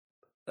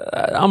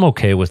 I'm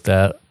okay with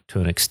that to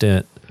an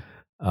extent.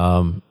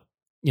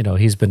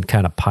 He's been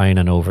kind of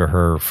pining over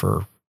her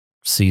for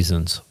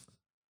seasons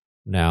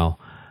now.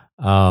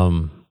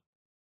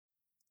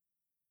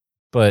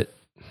 But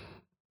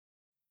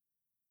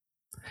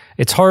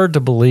it's hard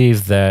to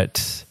believe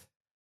that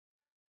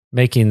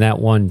making that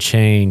one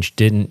change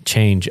didn't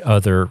change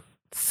other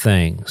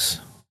things.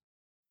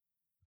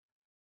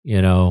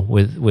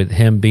 With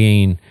him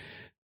being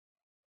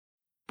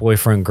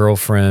boyfriend,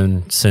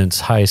 girlfriend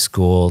since high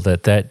school,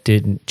 that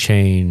didn't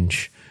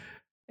change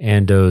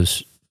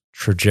Ando's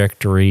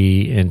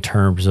trajectory in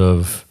terms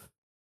of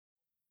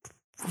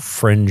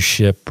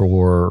friendship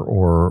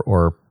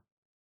or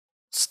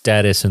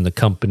status in the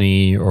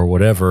company or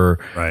whatever,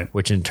 right?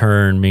 Which in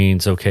turn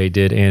means, okay,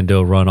 did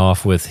Ando run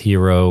off with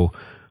Hero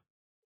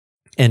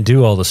and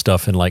do all the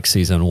stuff in like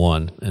season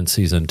 1 and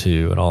season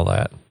 2 and all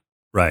that?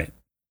 Right.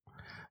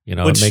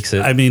 It makes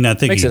it. I mean, I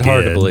think makes he it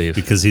hard to believe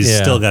because he's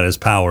still got his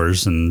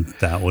powers, and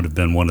that would have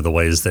been one of the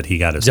ways that he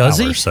got his powers.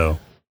 He? So,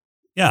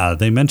 yeah,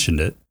 they mentioned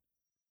it.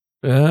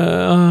 They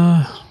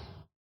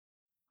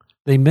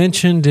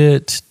mentioned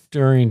it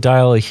during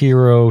Dial a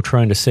Hero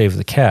trying to save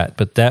the cat,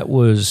 but that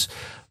was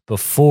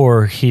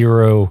before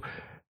Hero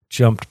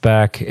jumped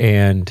back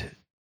and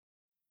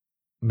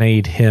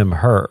made him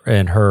her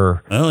and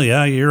her. Well,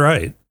 yeah, you're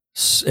right.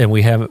 And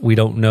we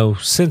don't know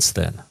since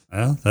then.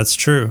 Well, that's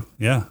true.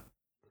 Yeah.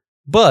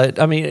 But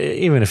I mean,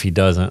 even if he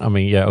doesn't, I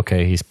mean, yeah,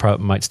 okay, he's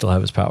probably might still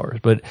have his powers.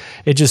 But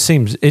it just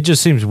seems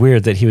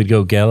weird that he would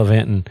go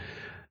gallivanting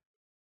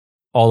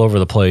all over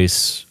the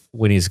place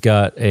when he's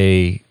got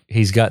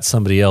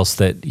somebody else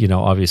that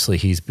obviously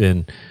he's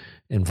been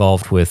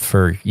involved with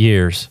for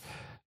years,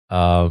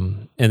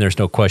 and there's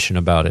no question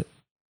about it.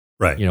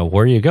 Right?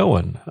 Where are you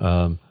going?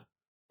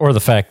 Or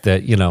the fact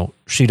that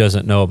she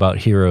doesn't know about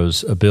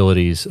Hero's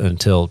abilities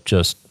until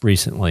just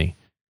recently.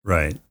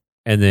 Right.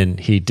 And then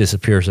he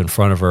disappears in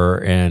front of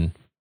her and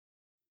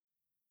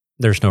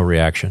there's no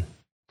reaction.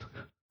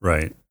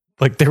 Right.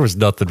 Like there was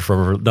nothing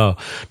from her.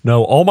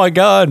 No, oh my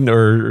God,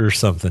 or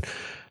something,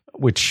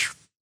 which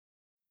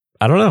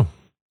I don't know.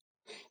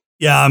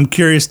 Yeah, I'm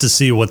curious to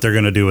see what they're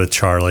going to do with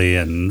Charlie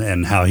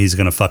and how he's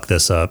going to fuck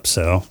this up.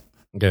 So,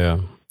 yeah.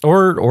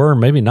 Or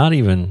maybe not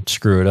even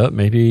screw it up.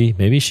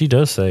 Maybe she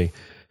does say,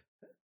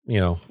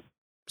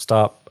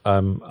 stop.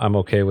 I'm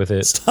okay with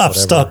it. Stop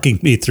stalking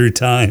me through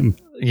time.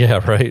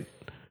 Yeah, right.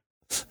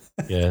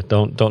 Yeah,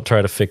 don't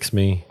try to fix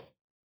me.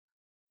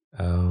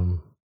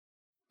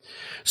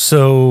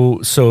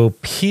 So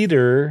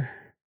Peter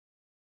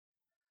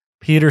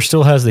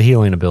still has the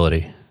healing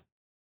ability.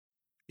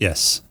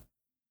 Yes.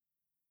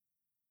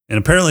 And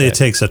apparently it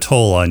takes a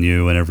toll on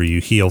you whenever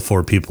you heal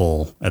 4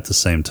 people at the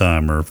same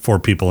time or 4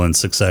 people in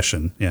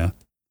succession. Yeah.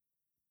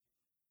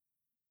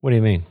 What do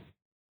you mean?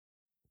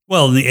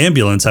 Well, in the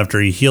ambulance, after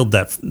he healed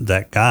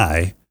that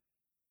guy,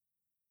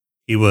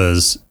 he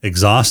was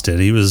exhausted.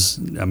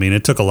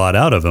 It took a lot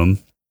out of him.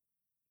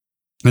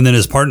 And then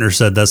his partner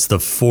said that's the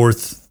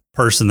 4th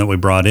person that we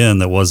brought in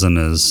that wasn't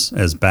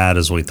as bad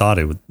as we thought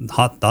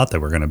they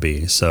were going to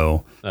be.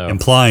 So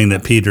implying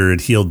that Peter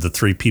had healed the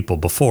 3 people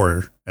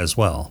before as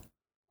well.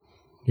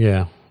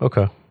 Yeah.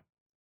 Okay.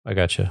 I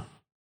got you.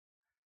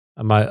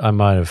 I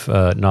might have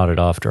nodded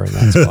off during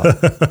that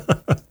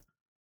spot.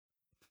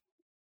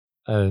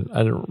 I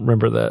don't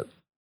remember that.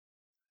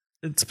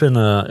 It's been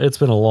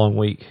a long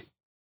week.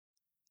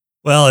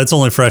 Well, it's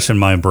only fresh in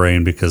my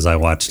brain because I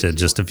watched it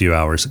just a few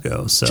hours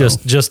ago. So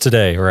just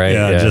today, right?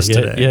 Yeah, just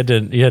today.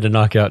 You had to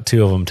knock out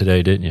 2 of them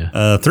today, didn't you?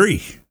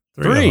 3.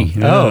 3.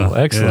 Yeah. Oh,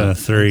 excellent. Yeah,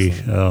 3.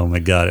 Excellent. Oh my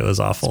God, it was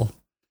awful.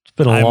 It's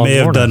been a long I may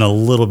have morning. done a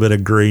little bit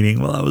of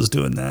greening while I was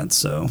doing that.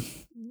 So,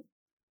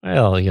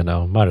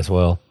 well, might as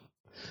well.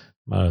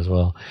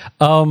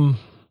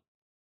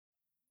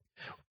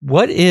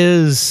 What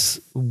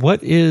is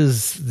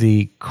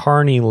the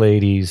Carney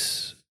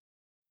lady's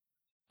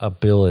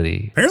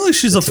ability? Apparently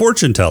she's a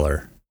fortune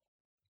teller.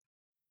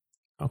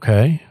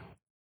 Okay.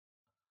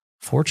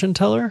 Fortune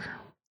teller?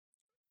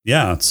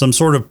 Yeah, some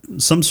sort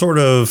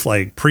of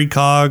like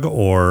precog,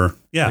 or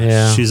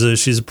she's a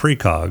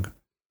precog.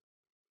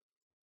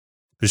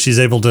 Because she's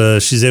able to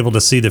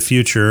see the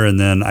future, and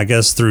then I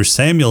guess through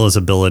Samuel's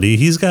ability,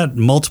 he's got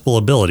multiple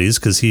abilities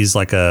because he's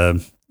like a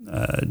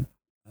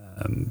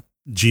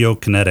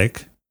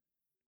geokinetic.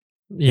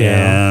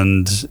 Yeah,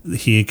 and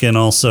he can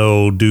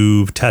also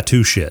do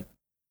tattoo shit.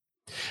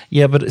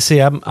 yeah, but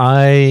see,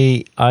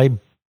 I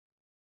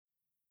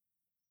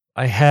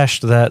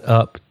hashed that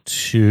up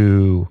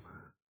to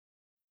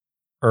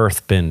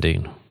earth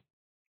bending,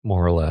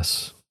 more or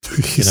less.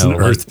 He's an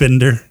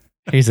earthbender.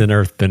 He's an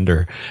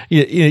earthbender.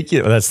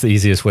 That's the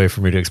easiest way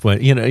for me to explain.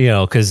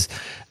 Because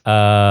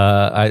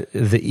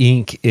the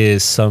ink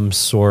is some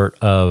sort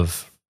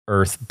of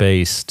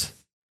earth-based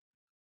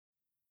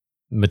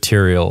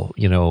material,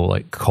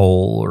 like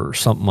coal or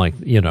something like,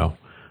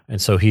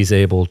 and so he's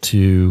able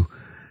to.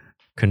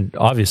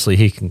 Obviously,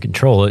 he can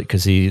control it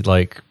because he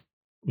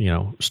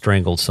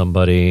strangled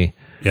somebody.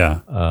 Yeah.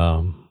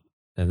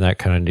 And that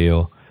kind of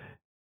deal.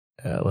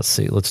 Let's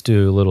see. Let's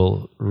do a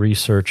little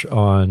research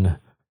on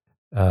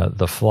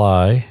The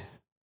Fly,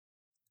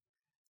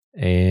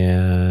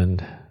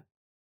 and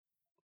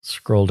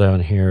scroll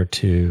down here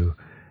to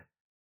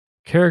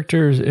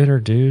characters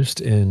introduced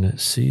in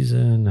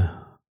season.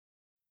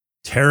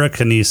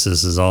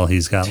 Terrakinesis is all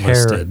he's got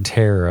listed.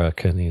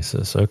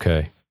 Terrakinesis.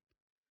 Okay.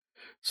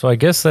 So I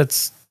guess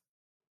that's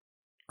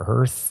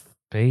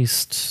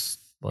earth-based,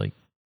 like.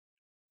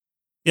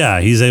 Yeah,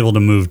 he's able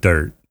to move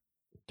dirt.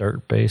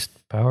 Dirt-based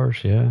powers,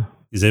 yeah.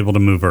 He's able to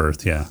move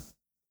earth, yeah.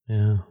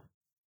 Yeah.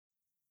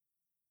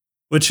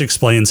 Which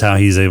explains how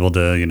he's able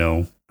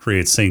to,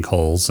 create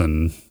sinkholes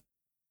and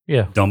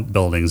dump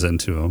buildings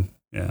into them.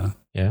 Yeah.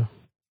 Yeah.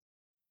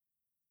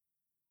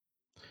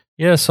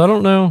 Yeah, so I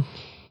don't know.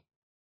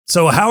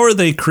 So how are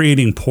they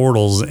creating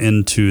portals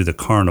into the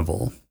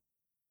carnival?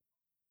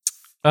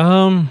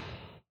 I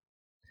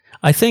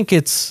think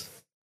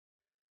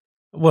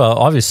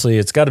obviously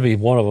it's got to be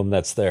one of them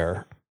that's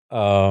there.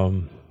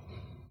 One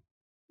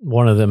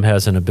of them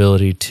has an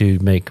ability to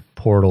make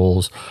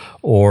portals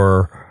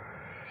or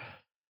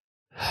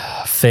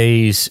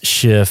phase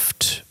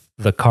shift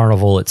the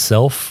carnival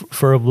itself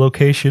from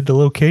location to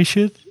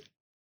location.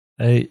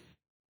 I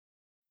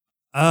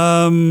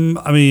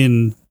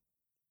mean,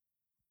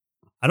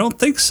 I don't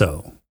think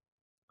so.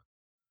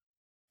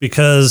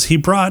 Because he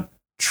brought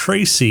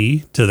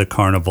Tracy to the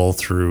carnival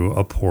through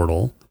a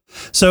portal.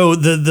 So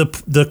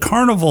the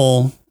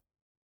carnival,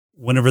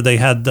 whenever they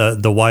had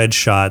the wide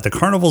shot, the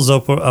carnival's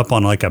up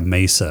on like a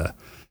mesa,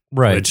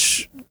 right,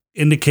 which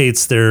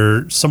indicates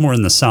they're somewhere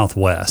in the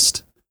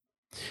southwest.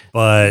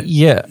 But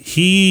yeah,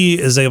 he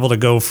is able to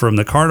go from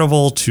the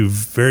carnival to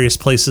various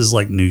places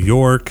like New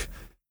York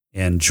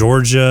and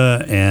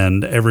Georgia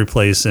and every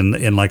place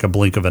in like a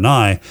blink of an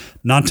eye.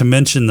 Not to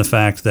mention the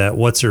fact that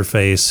what's her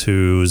face,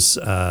 who's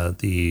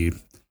the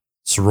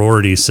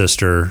sorority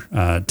sister,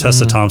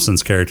 Tessa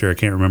Thompson's character, I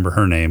can't remember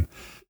her name.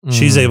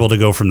 She's able to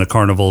go from the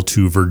carnival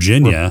to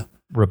Virginia.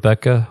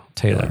 Rebecca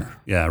Taylor.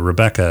 Yeah,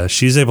 Rebecca.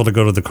 She's able to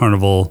go to the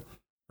carnival,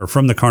 or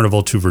from the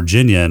carnival to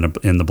Virginia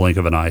in the blink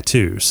of an eye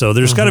too. So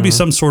there's got to be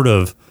some sort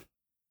of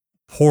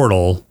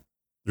portal.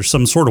 There's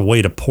some sort of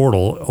way to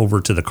portal over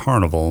to the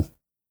carnival.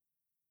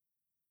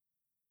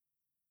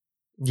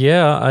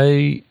 Yeah,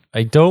 I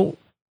don't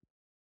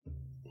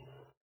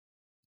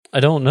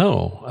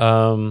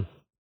know.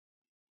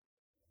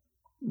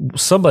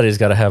 Somebody's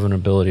got to have an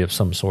ability of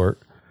some sort.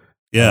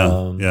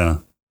 Yeah, yeah.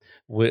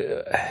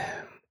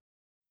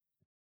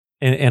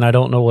 And I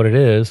don't know what it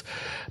is,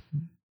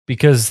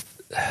 because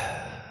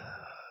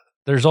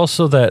there's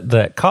also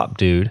that cop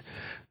dude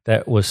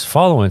that was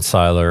following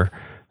Siler,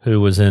 who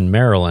was in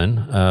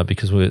Maryland,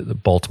 because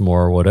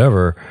Baltimore or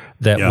whatever,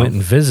 that went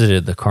and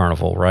visited the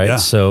carnival, right? Yeah.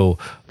 So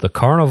the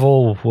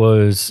carnival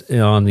was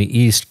on the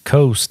East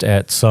Coast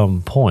at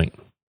some point.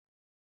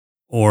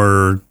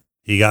 Or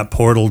he got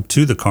portaled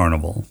to the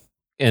carnival.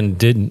 And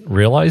didn't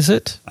realize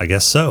it? I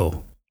guess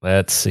so.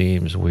 That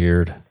seems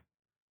weird.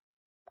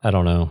 I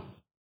don't know.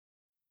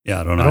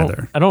 Yeah, I don't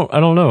either. I don't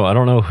know. I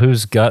don't know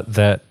who's got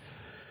that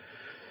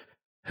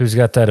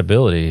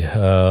ability.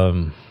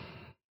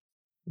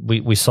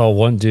 We saw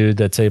one dude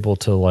that's able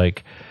to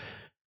like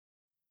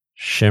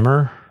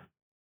shimmer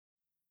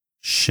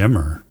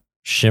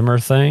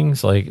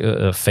things, like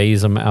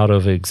phase them out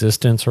of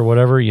existence or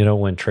whatever.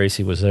 When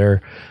Tracy was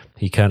there,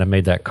 he kind of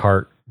made that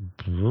cart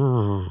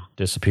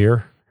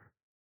disappear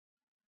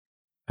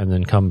and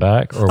then come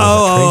back. Or was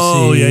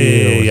it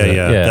Tracy?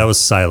 Yeah. That was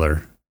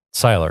Siler.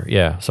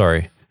 Yeah,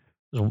 sorry.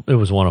 It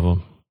was one of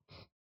them.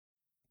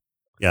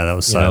 Yeah, that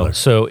was Siler.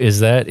 So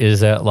is that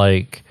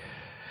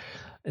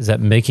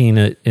making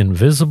it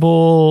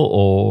invisible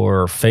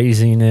or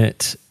phasing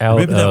it out?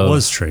 Maybe that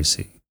was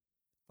Tracy.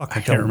 Fuck,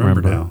 I can't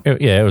remember now.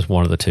 It was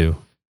one of the two.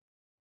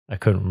 I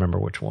couldn't remember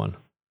which one.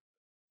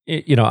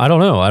 I don't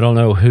know. I don't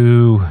know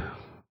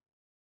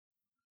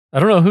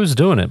who's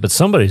doing it, but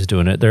somebody's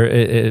doing it.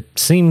 It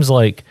seems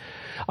like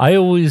I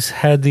always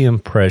had the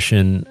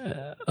impression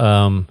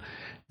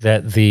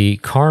that the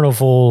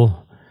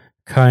carnival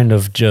kind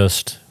of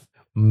just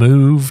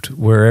moved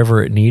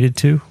wherever it needed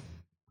to.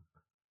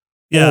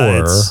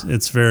 Yeah, Or-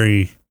 it's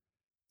very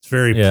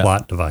Yeah.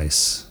 plot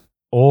device.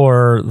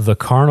 Or the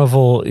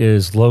carnival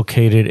is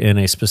located in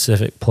a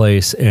specific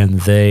place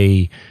and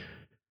they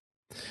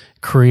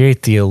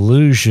create the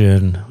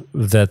illusion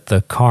that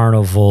the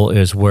carnival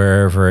is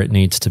wherever it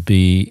needs to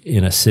be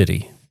in a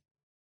city.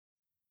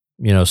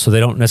 So they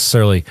don't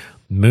necessarily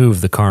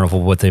move the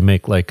carnival, but they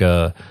make like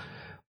a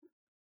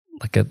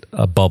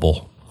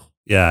bubble.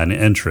 Yeah, an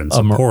entrance,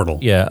 a mir- portal.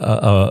 Yeah,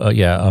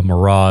 a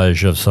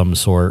mirage of some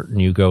sort,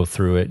 and you go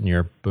through it, and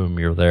you're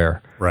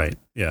there. Right.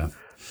 Yeah.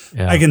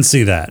 Yeah. I can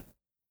see that.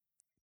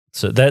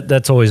 So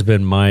that's always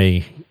been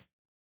my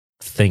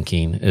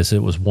thinking, is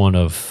it was one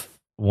of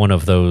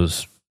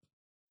those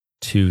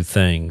two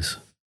things,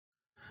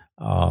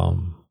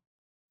 because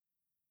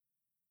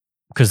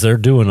they're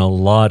doing a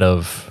lot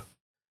of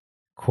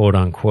quote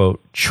unquote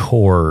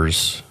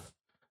chores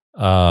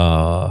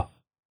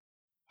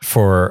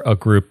for a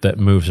group that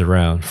moves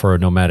around, for a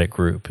nomadic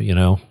group,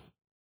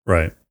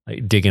 Right.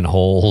 like digging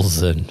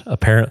holes and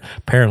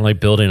apparently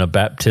building a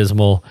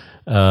baptismal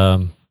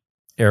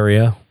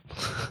area.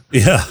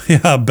 Yeah.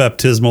 Yeah.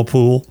 Baptismal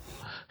pool.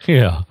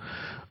 Yeah.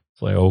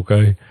 It's like,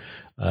 okay.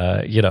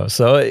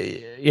 So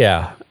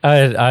yeah,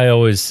 I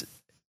always,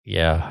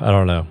 I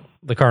don't know.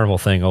 The carnival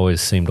thing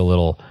always seemed a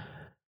little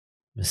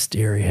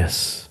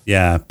mysterious.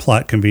 Yeah.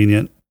 Plot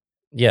convenient.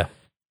 Yeah.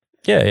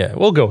 Yeah.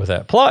 We'll go with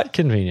that. Plot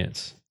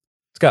convenience.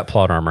 It's got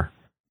plot armor.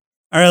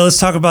 All right. Let's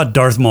talk about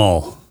Darth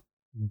Maul.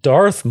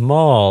 Darth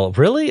Maul.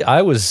 Really?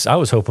 I was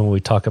hoping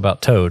we'd talk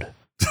about Toad.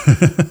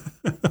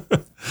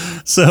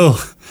 So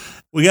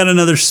we got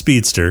another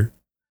speedster.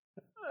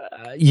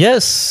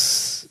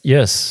 Yes.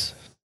 Yeah.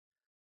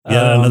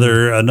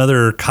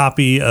 Another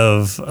copy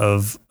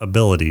of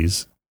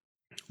abilities.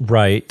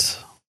 Right.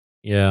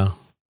 Yeah.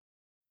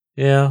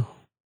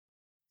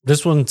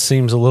 This one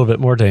seems a little bit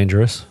more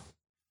dangerous.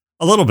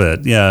 A little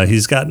bit. Yeah.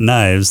 He's got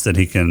knives that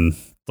he can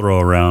throw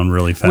around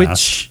really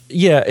fast.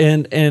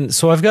 And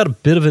so I've got a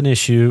bit of an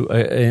issue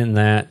in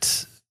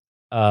that,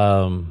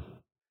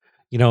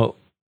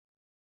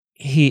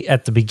 he,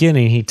 at the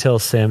beginning, he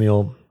tells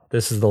Samuel,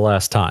 this is the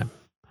last time,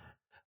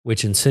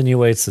 which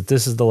insinuates that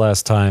this is the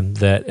last time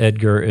that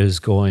Edgar is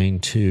going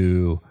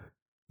to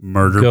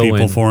Murder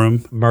people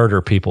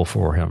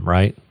for him.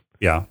 Right?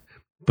 Yeah.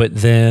 But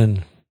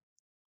then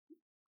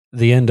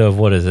the end of,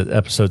 what is it,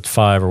 episode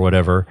 5 or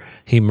whatever,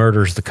 he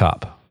murders the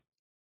cop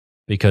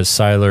because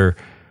Siler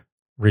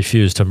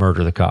refused to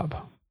murder the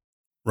cop.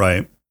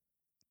 Right.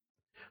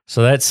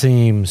 So that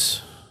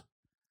seems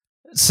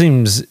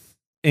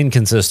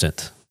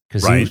inconsistent.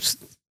 Right.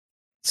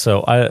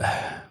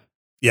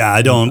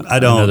 I don't.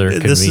 Another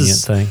convenient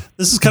thing.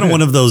 This is kind of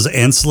one of those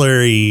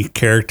ancillary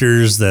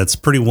characters that's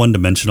pretty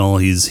one-dimensional.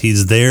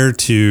 He's there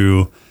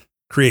to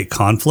create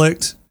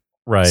conflict.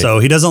 Right. So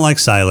he doesn't like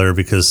Siler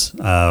because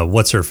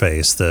what's her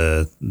face,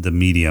 the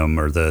medium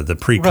or the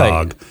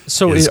precog, Right.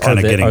 So is kind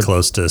of getting are,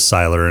 close to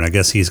Siler, and I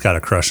guess he's got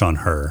a crush on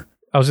her.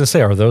 I was going to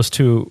say, are those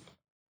two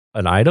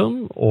an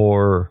item,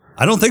 or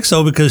I don't think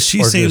so, because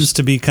she seems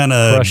to be kind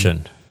of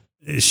Russian.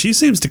 She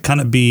seems to kind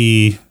of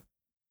be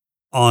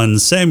on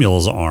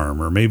Samuel's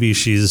arm, or maybe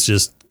she's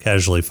just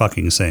casually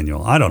fucking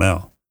Samuel. I don't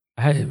know.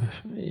 I don't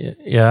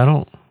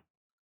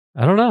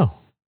know.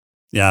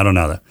 Yeah, I don't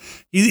know that.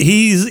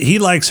 He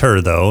likes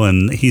her though,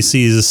 and he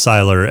sees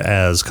Siler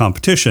as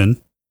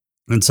competition,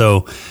 and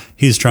so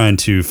he's trying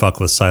to fuck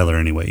with Siler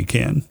any way he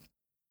can.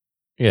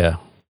 Yeah.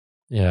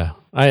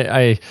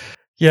 I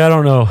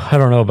don't know. I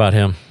don't know about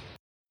him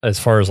as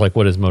far as like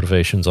what his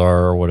motivations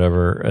are or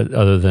whatever,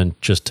 other than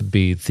just to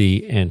be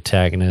the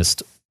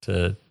antagonist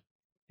to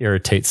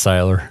irritate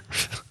Siler.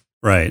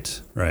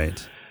 Right.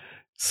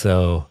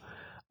 So,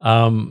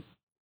 I mean,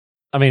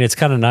 it's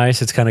kind of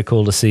nice. It's kind of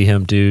cool to see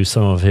him do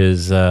some of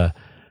his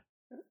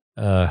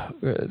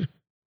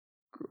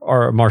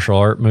martial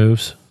art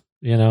moves,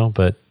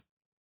 but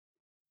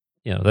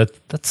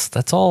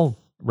that's all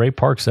Ray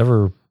Park's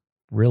ever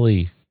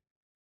really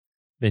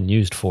been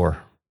used for.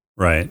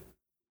 Right.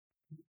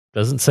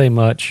 Doesn't say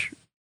much,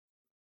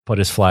 but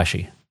is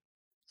flashy.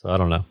 So I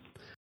don't know.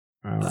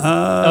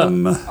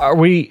 Are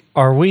we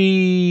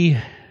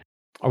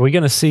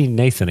going to see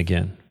Nathan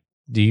again?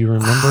 Do you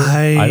remember?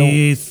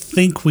 I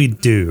think we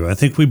do. I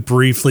think we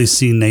briefly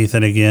see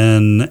Nathan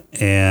again,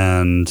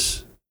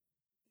 and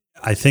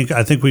I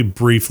think we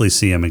briefly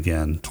see him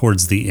again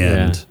towards the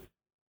end. Yeah.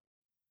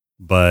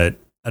 But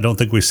I don't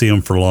think we see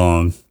him for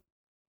long.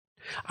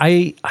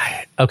 I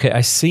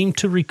seem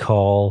to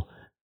recall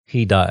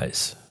he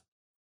dies.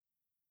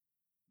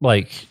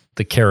 Like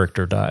the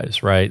character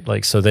dies, right?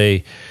 Like, so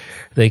they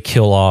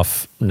kill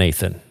off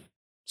Nathan,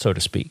 so to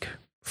speak,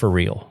 for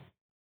real.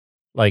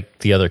 Like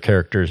the other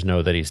characters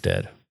know that he's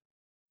dead.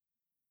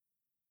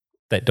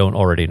 That don't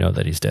already know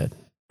that he's dead.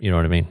 You know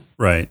what I mean?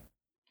 Right.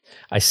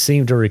 I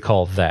seem to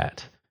recall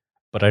that,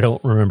 but I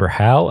don't remember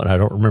how, and I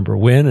don't remember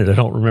when, and I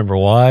don't remember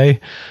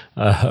why,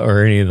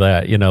 or any of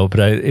that, but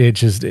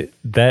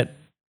that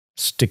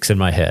sticks in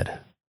my head.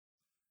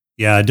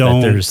 Yeah, I that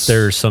don't.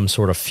 there's some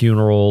sort of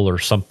funeral or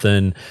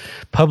something.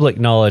 Public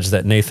knowledge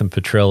that Nathan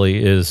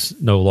Petrelli is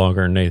no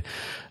longer Nathan.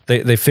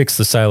 They fixed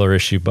the Siler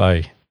issue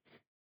by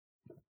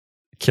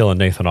killing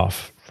Nathan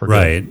off. For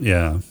Right, good.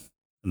 yeah.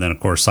 And then, of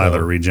course,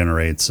 Siler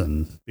regenerates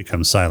and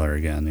becomes Siler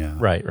again, yeah.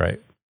 Right.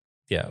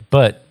 Yeah,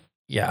 but,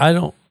 I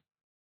don't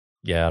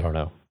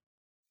know.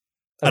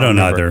 I don't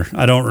either.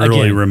 I don't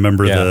really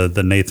remember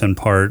the Nathan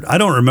part. I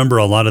don't remember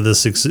a lot of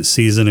this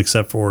season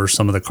except for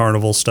some of the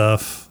carnival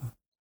stuff.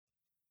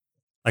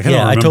 Like,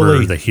 I don't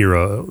remember the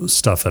Hero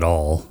stuff at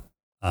all.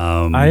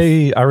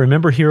 I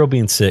remember Hero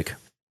being sick.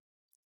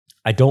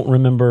 I don't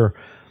remember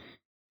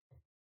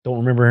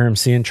him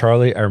seeing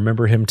Charlie. I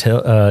remember him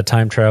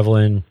time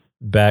traveling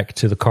back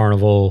to the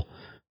carnival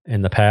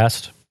in the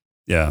past.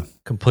 Yeah.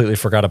 Completely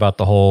forgot about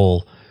the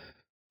whole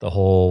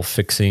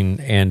fixing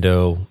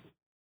Ando's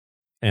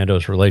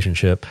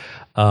relationship.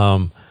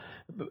 But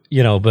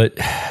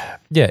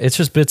yeah, it's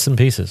just bits and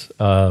pieces.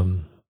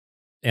 And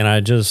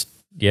I just,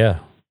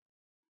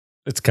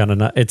 it's kind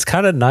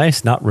of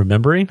nice not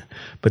remembering,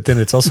 but then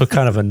it's also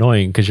kind of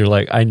annoying because you're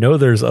like, I know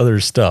there's other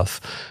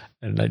stuff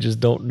and I just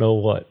don't know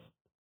what.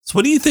 So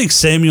what do you think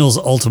Samuel's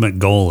ultimate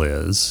goal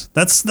is?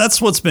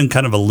 That's what's been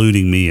kind of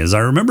eluding me. Is I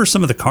remember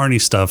some of the Carney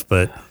stuff,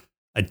 but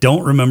I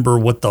don't remember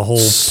what the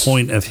whole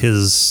point of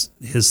his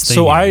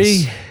thing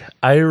is.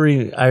 I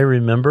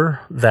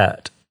remember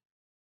that.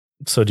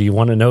 So do you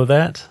want to know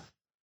that?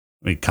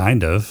 I mean,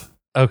 kind of.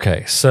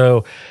 Okay,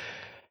 so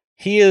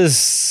he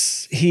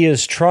is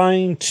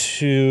trying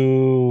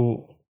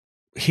to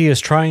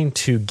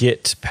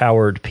get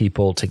powered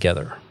people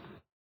together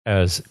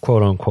as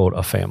quote unquote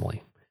a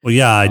family. Well,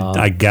 yeah,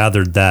 I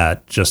gathered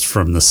that just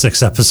from the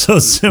 6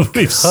 episodes that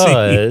we've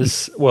seen.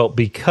 Well,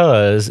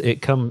 because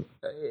it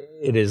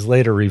is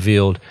later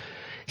revealed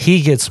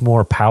he gets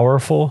more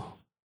powerful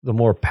the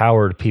more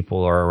powered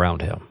people are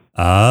around him.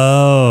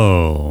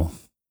 Oh,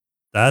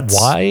 that's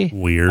why?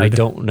 Weird. I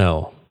don't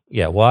know.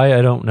 Yeah, why?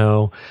 I don't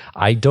know.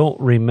 I don't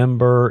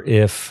remember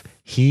if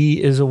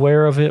he is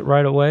aware of it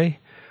right away.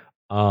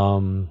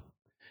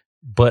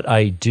 But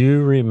I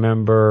do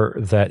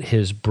remember that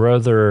his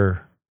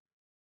brother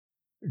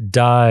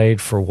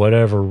died for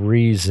whatever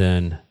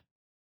reason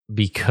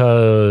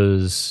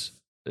because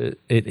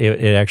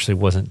it actually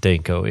wasn't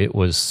Danko. It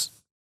was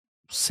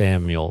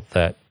Samuel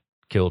that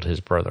killed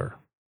his brother.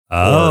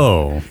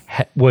 Oh.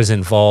 Was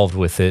involved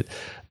with it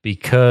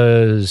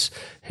because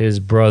his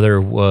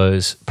brother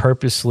was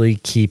purposely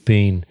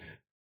keeping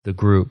the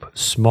group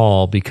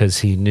small because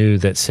he knew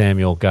that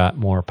Samuel got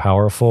more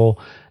powerful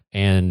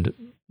and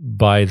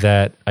by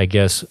that, I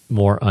guess,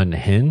 more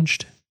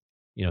unhinged.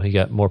 You know, he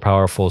got more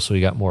powerful, so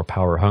he got more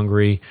power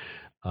hungry,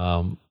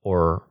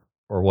 or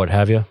what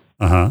have you.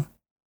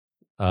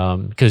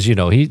 Because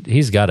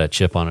he's got a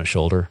chip on his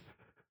shoulder.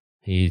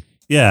 His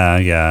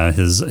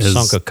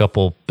sunk a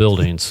couple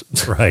buildings,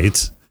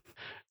 right?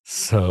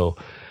 So,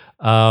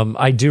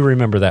 I do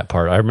remember that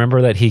part. I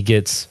remember that he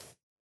gets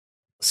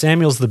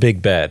Samuel's the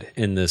big bad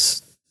in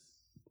this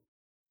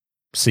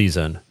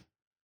season,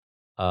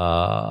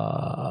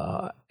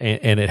 and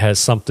it has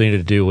something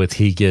to do with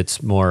he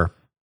gets more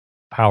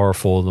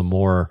powerful the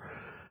more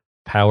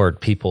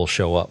powered people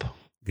show up.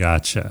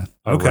 Gotcha.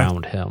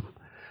 Around him.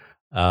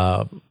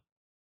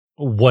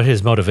 What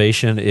his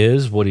motivation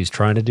is, what he's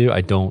trying to do,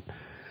 I don't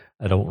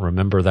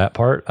remember that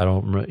part. I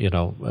don't,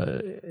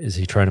 is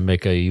he trying to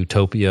make a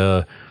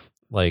utopia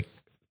like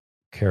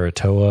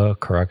Krakatoa?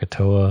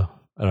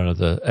 I don't know,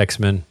 the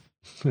X-Men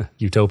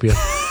utopia.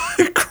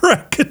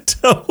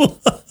 Krakatoa.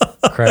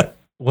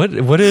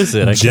 What is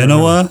it?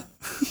 Genoa?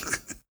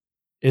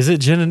 Is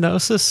it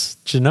Genosis?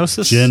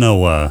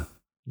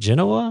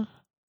 Genoa?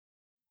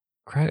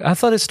 I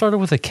thought it started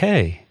with a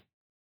K.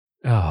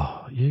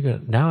 Oh,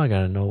 now I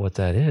got to know what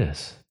that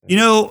is.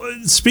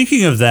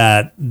 Speaking of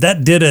that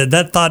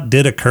thought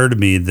did occur to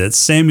me that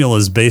Samuel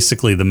is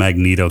basically the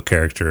Magneto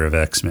character of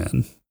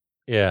X-Men.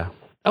 Yeah.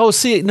 Oh,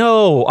 see,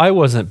 no, I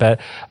wasn't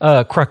bad.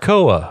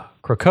 Krakoa.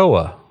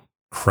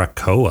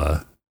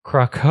 Krakoa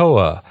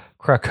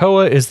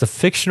is the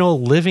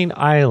fictional living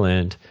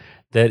island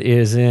that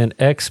is in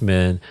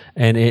X-Men,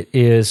 and it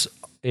is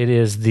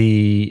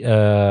the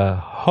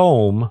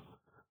home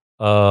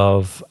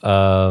of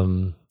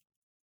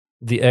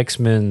the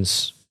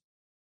X-Men's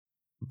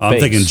I'm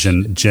base. thinking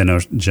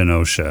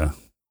Genosha.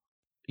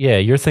 Yeah,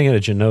 you're thinking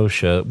of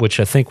Genosha, which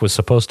I think was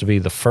supposed to be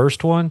the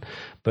first one,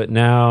 but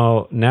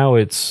now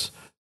it's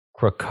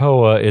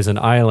Krakoa is an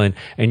island,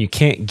 and you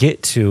can't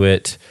get to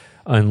it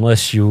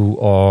unless you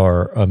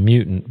are a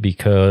mutant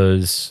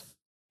because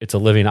it's a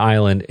living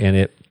island and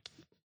it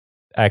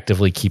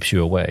actively keeps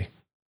you away.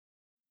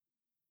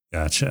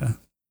 Gotcha.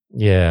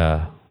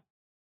 Yeah.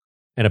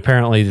 And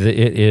apparently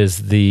it is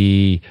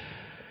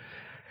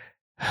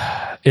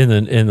in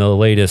the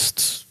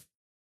latest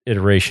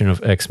iteration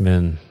of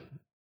X-Men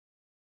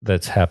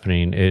that's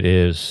happening, it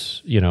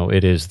is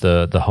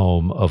the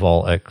home of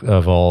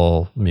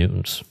all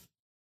mutants.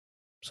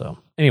 So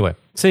anyway,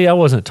 see, I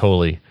wasn't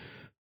totally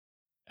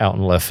out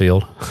in left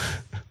field.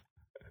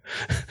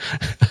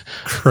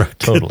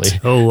 Totally.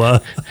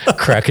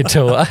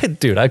 Krakatoa.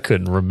 Dude, I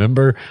couldn't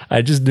remember.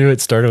 I just knew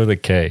it started with a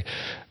K.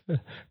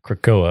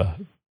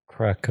 Krakoa.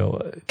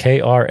 Krakoa.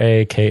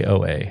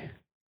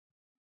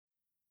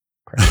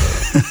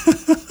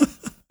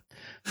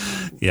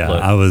 Yeah,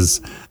 Look, I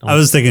was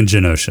thinking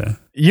Genosha.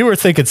 You were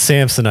thinking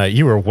Samsonite.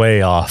 You were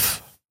way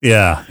off.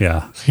 Yeah.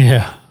 Yeah.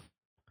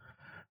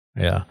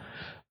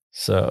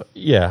 So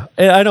yeah,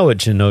 and I know what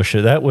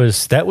Genosha. That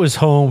was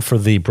home for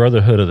the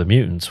Brotherhood of the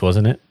Mutants,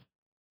 wasn't it?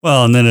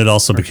 Well, and then it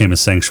also became a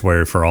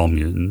sanctuary for all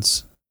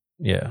mutants.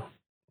 Yeah,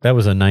 that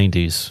was a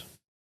 '90s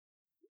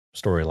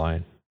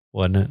storyline,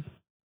 wasn't it?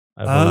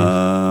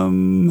 I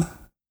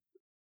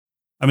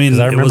mean,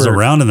 it was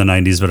around in the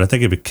 90s, but I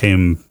think it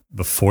became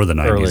before the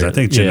 90s. Earlier, I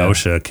think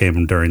Genosha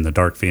came during the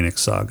Dark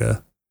Phoenix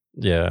saga.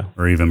 Yeah.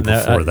 Or even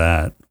before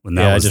that, when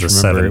that was the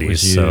 70s. It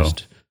was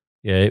used.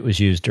 Yeah, it was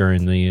used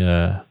during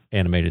the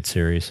animated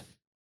series.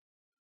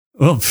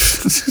 Well,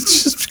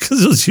 just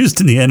because it was used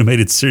in the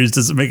animated series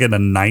doesn't make it a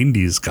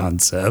 90s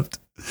concept.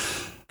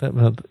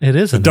 It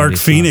is. The Dark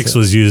Phoenix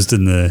was used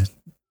in the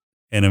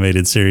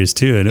animated series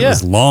too, and it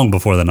was long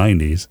before the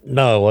 90s.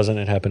 No, it wasn't.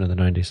 It happened in the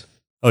 90s.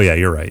 Oh, yeah,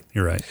 you're right.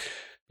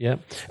 Yeah.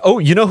 Oh,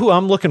 you know who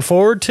I'm looking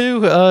forward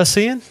to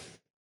seeing?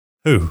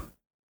 Who?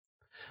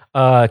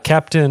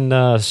 Captain,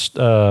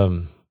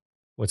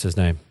 what's his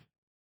name?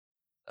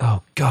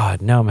 Oh,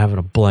 God, now I'm having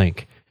a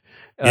blank.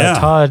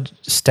 Todd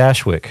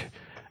Stashwick.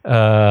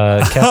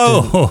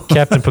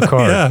 Captain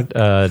Picard,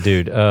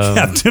 dude.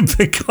 Captain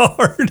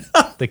Picard.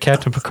 The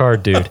Captain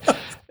Picard dude.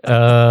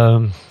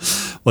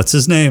 What's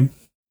his name?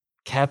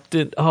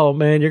 Captain. Oh,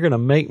 man, you're going to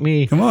make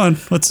me. Come on.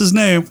 What's his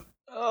name?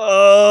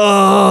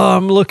 Oh,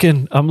 I'm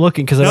looking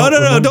because I don't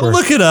remember. Don't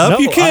look it up. No,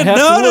 you can't.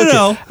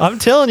 No. I'm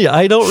telling you,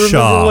 I don't remember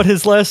Shaw. what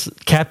his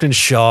last Captain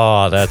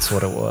Shaw. That's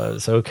what it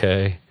was.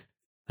 Okay,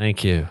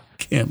 thank you.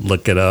 Can't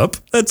look it up.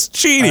 That's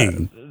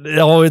cheating.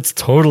 No, it's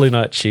totally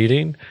not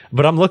cheating.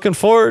 But I'm looking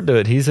forward to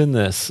it. He's in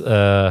this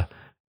later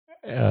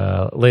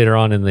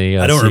on in the.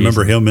 I don't season.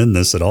 remember him in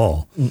this at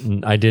all.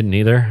 I didn't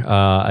either.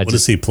 What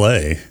does he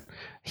play?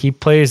 He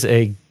plays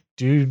a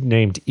dude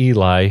named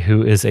Eli,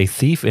 who is a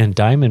thief and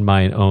diamond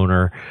mine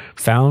owner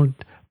found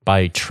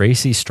by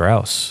Tracy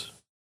Strauss.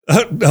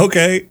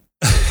 Okay.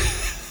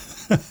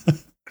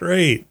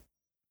 Great.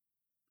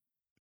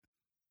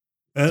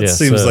 That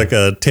seems like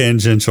a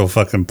tangential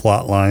fucking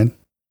plot line.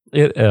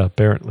 It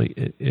apparently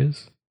it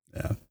is.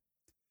 Yeah.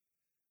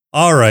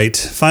 All right.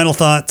 Final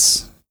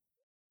thoughts.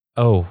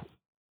 Oh,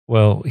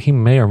 well, he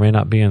may or may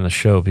not be in the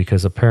show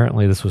because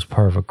apparently this was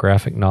part of a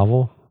graphic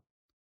novel.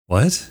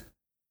 What?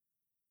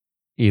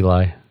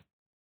 Eli,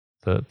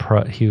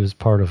 he was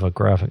part of a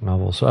graphic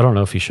novel, so I don't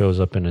know if he shows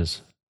up in the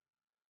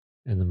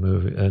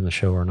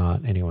show or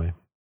not. Anyway,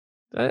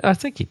 I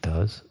think he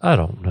does. I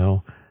don't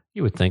know.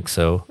 You would think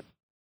so,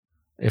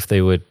 if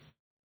they would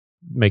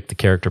make the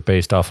character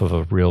based off of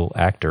a real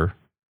actor.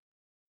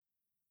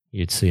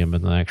 You'd see him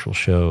in the actual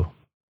show.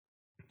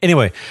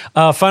 Anyway,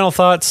 final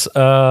thoughts.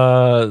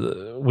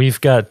 We've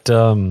got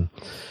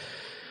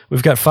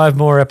 5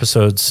 more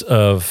episodes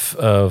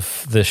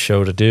of this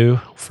show to do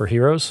for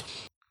Heroes.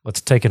 Let's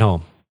take it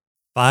home.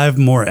 5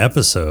 more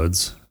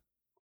episodes.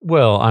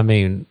 Well,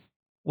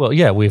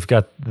 yeah, we've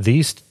got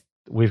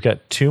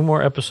 2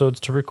 more episodes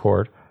to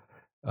record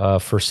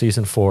for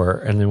season 4,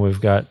 and then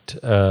we've got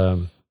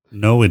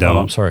no, we don't.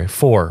 I'm sorry,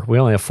 4. We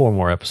only have 4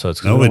 more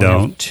episodes. No, we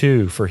don't. Have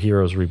 2 for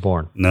Heroes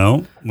Reborn.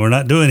 No, we're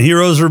not doing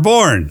Heroes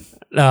Reborn.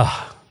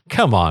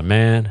 Come on,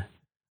 man.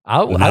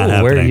 I will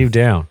happening. wear you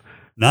down.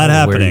 Not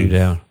happening.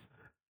 Wear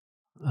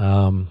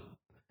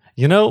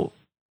you down.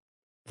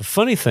 The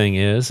funny thing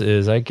is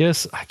I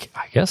guess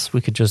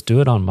we could just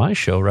do it on my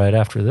show right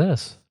after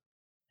this.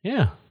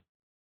 Yeah.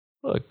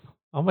 Look,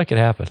 I'll make it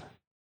happen.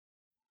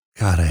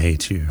 God, I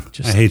hate you.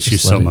 I hate you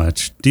so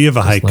much. Do you have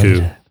a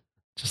haiku?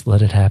 Just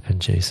let it happen,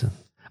 Jason.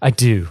 I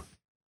do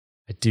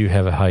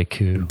have a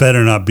haiku. It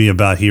better not be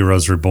about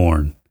Heroes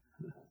Reborn.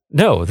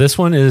 No, this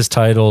one is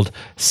titled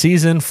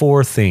Season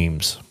 4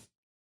 Themes.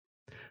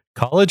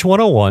 College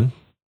 101.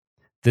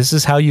 This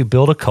is how you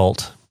build a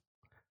cult.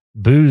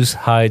 Booze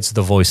hides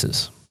the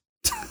voices.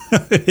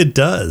 It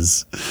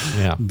does.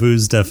 Yeah.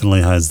 Booze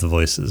definitely hides the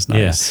voices.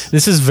 Nice. Yeah.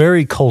 This is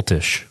very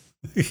cultish.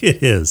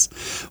 It is.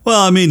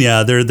 Well, I mean,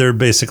 yeah, they're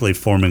basically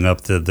forming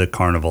up the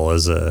carnival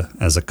as a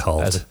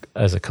cult.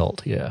 As a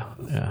cult, yeah.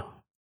 Yeah.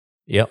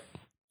 Yep.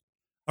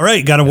 All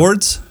right, got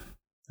awards?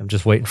 I'm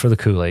just waiting for the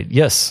Kool-Aid.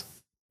 Yes.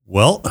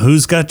 Well,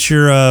 who's got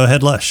your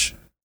head lush?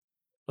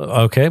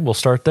 Okay, we'll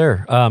start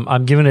there.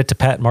 I'm giving it to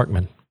Pat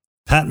Markman.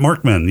 Pat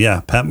Markman,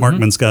 yeah. Pat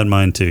Markman's got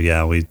mine too.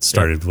 Yeah, we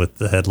started with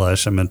the head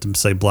lush. I meant to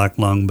say black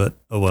lung, but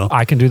oh well.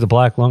 I can do the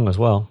black lung as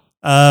well.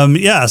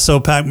 Yeah, so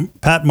Pat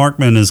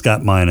Markman has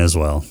got mine as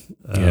well.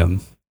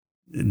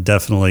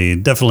 Definitely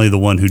the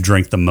one who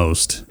drank the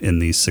most in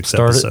these 6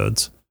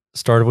 episodes.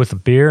 Started with a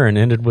beer and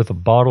ended with a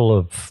bottle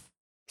of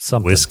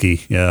something.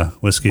 Whiskey, yeah.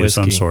 Whiskey of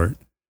some sort.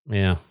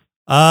 Yeah.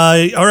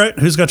 All right,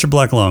 who's got your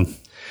black lung?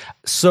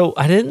 So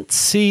I didn't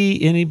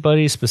see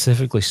anybody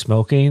specifically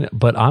smoking,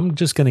 but I'm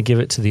just going to give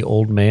it to the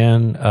old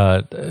man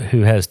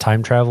who has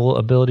time travel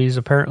abilities,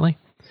 apparently,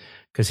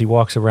 because he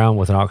walks around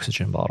with an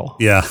oxygen bottle.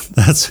 Yeah,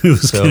 that's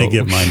who's going to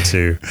get mine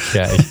too.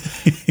 Yeah,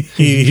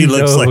 he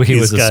looks like he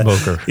was a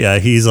smoker. Yeah,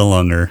 he's a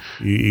lunger.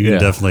 You can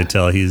definitely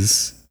tell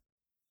he's.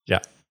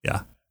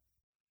 Yeah.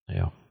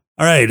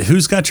 All right,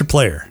 who's got your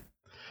player?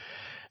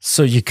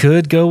 So you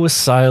could go with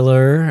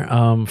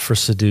Siler for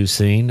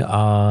seducing,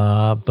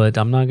 but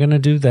I'm not going to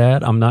do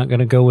that. I'm not going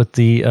to go with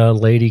the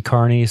Lady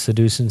Carney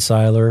seducing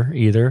Siler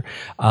either.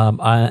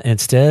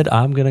 Instead,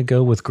 I'm going to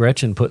go with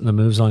Gretchen putting the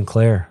moves on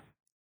Claire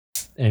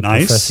and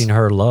professing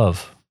her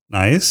love.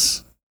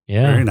 Nice.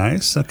 Yeah. Very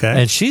nice.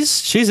 Okay. And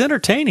she's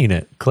entertaining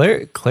it.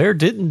 Claire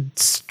didn't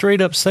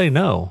straight up say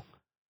no.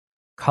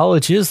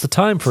 College is the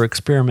time for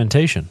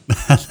experimentation.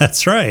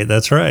 That's right.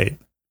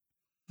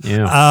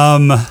 Yeah.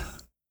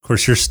 Of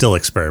course, you're still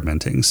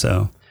experimenting,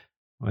 so.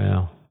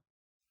 Well.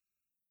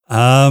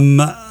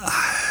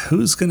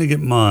 Who's going to get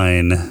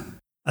mine?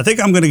 I think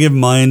I'm going to give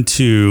mine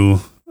to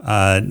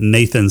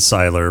Nathan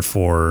Siler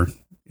for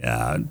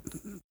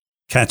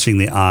catching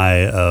the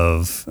eye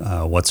of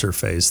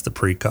what's-her-face, the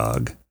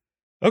precog.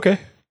 Okay.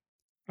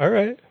 All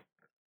right.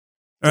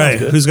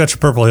 Who's got your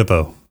purple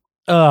hippo?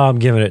 I'm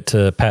giving it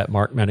to Pat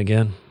Markman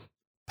again.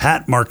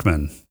 Pat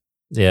Markman.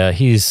 Yeah,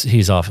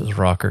 he's off his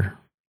rocker.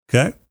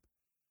 Okay.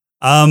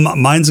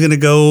 Mine's going to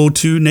go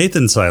to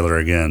Nathan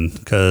Siler again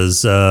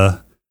because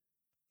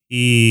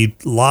he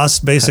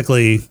lost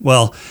basically.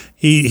 Well,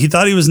 he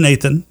thought he was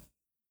Nathan.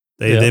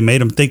 They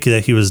made him think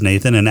that he was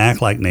Nathan and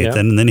act like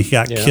Nathan, and then he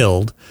got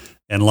killed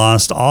and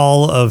lost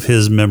all of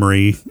his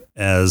memory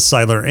as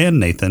Siler and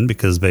Nathan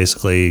because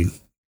basically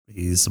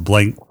he's a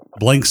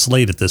blank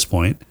slate at this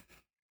point.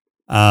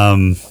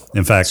 In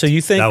fact, so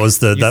you think that was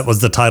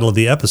the title of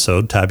the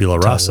episode, Tabula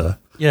Rasa.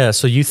 Yeah.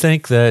 So you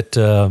think that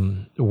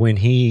when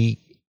he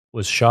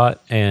was shot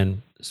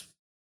and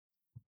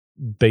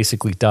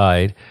basically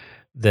died,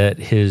 that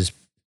his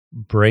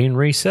brain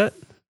reset?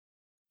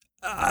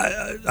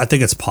 I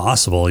think it's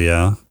possible.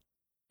 Yeah.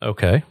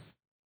 Okay.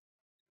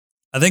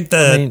 I think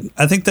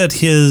that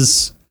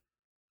his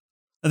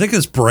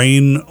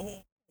brain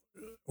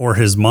or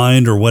his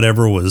mind or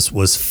whatever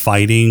was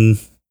fighting,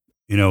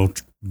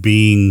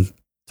 being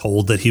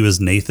told that he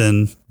was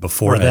Nathan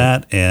before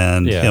that,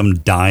 and him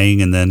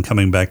dying and then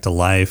coming back to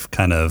life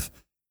kind of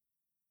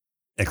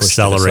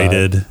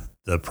accelerated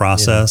the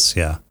process.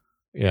 Yeah.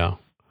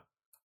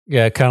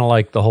 Kind of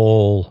like the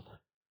whole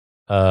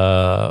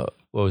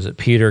what was it,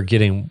 Peter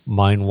getting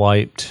mind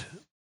wiped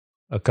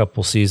a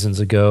couple seasons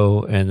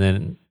ago and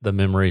then the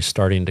memory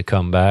starting to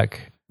come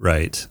back.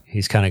 Right.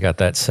 He's kind of got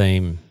that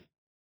same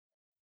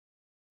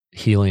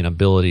healing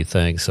ability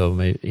thing, so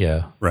maybe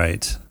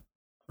right,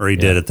 or he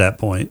did at that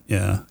point.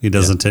 He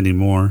doesn't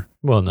anymore.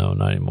 Well, no,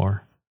 not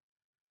anymore.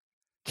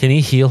 Can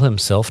he heal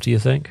himself, do you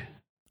think?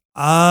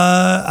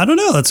 I don't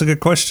know. That's a good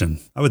question.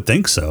 I would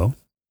think so.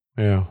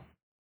 Yeah.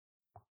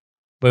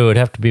 But it would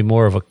have to be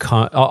more of a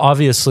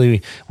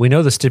obviously, we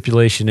know the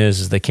stipulation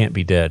is they can't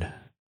be dead.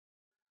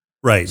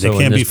 Right. So they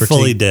can't be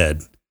fully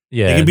dead.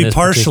 Yeah. They can be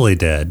partially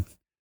dead,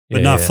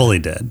 but not fully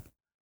dead.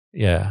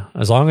 Yeah.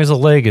 As long as a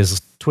leg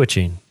is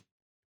twitching,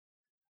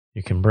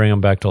 you can bring them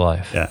back to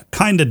life. Yeah.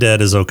 Kind of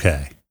dead is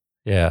okay.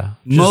 Yeah.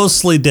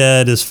 Mostly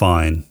dead is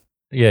fine.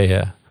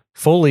 Yeah.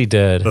 Fully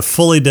dead. But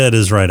fully dead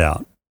is right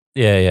out.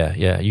 Yeah.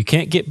 You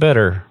can't get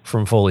better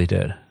from fully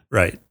dead.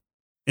 Right.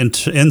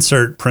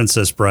 Insert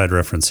Princess Bride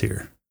reference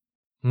here.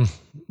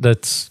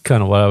 That's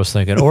kind of what I was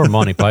thinking. Or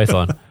Monty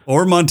Python.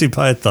 Or Monty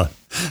Python.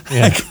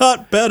 Yeah. I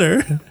got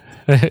better.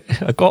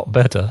 I got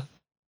better.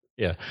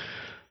 Yeah.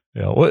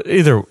 Well,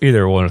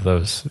 either one of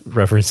those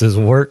references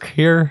work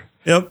here.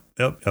 Yep.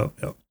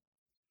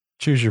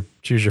 Choose your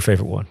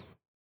favorite one.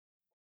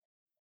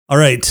 All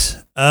right.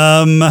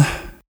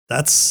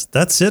 That's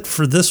it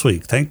for this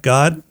week. Thank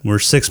God. We're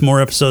 6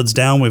 more episodes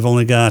down. We've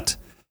only got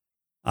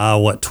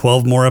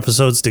 12 more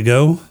episodes to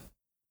go?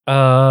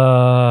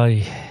 12?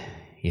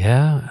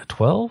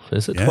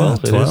 Is it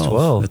 12? 12. It is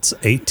 12. It's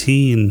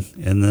 18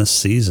 in this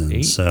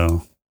season.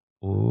 So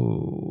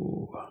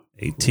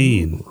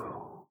 18.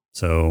 Ooh.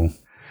 So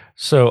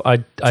I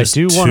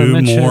do want to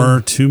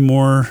mention 2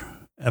 more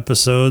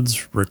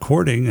episodes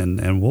recording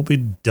and we'll be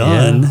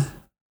done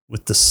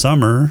with the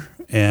summer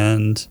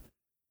and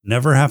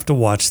never have to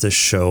watch this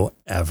show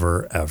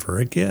ever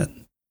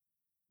again.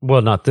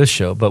 Well, not this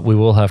show, but we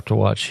will have to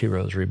watch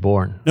Heroes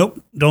Reborn.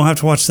 Nope, don't have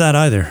to watch that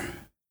either.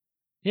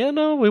 Yeah,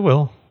 no, we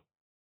will.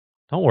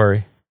 Don't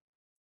worry.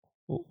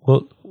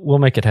 We'll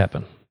make it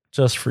happen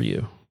just for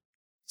you.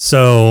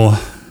 So,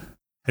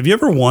 have you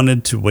ever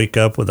wanted to wake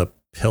up with a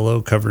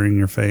pillow covering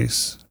your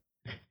face?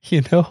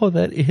 You know,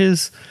 that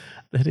is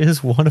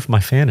one of my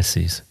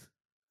fantasies.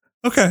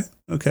 Okay.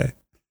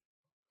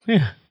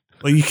 Yeah.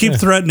 Well, you keep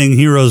threatening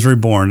Heroes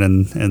Reborn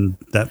and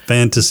that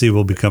fantasy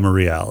will become a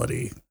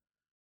reality.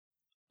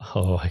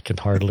 Oh, I can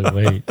hardly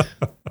wait.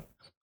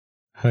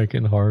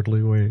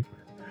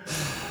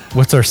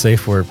 What's our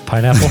safe word?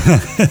 Pineapple?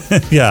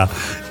 Yeah.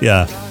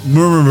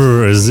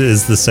 Murmur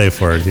is the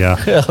safe word.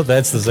 Yeah. Oh,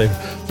 that's the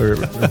safe word.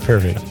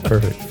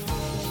 Perfect.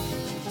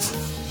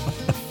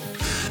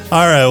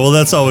 All right, well,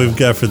 that's all we've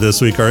got for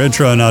this week. Our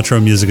intro and outro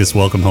music is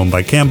Welcome Home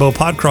by Cambo.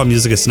 Podcrawl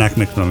music is Snack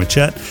Mix by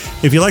Machette.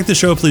 If you like the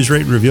show, please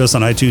rate and review us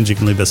on iTunes. You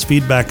can leave us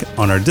feedback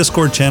on our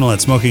Discord channel at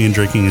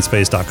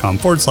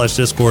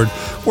smokinganddrinkinginspace.com/Discord,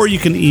 or you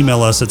can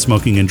email us at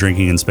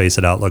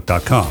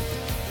smokinganddrinkinginspace@outlook.com.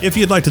 If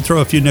you'd like to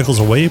throw a few nickels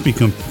away, you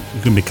can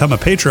become a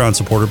Patreon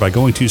supporter by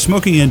going to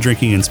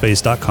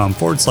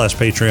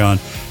smokinganddrinkinginspace.com/Patreon,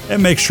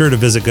 and make sure to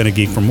visit Gonna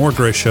Geek for more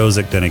great shows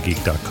at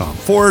gonnageek.com.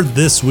 For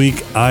this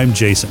week, I'm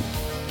Jason.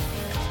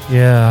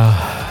 Yeah.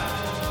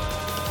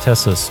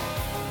 Tessa's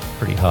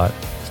pretty hot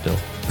still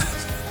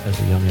as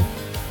a youngin'.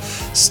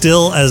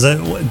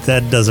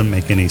 That doesn't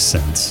make any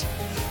sense.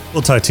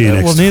 We'll talk to you next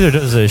week. Well, neither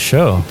does this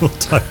show. We'll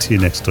talk to you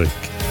next week.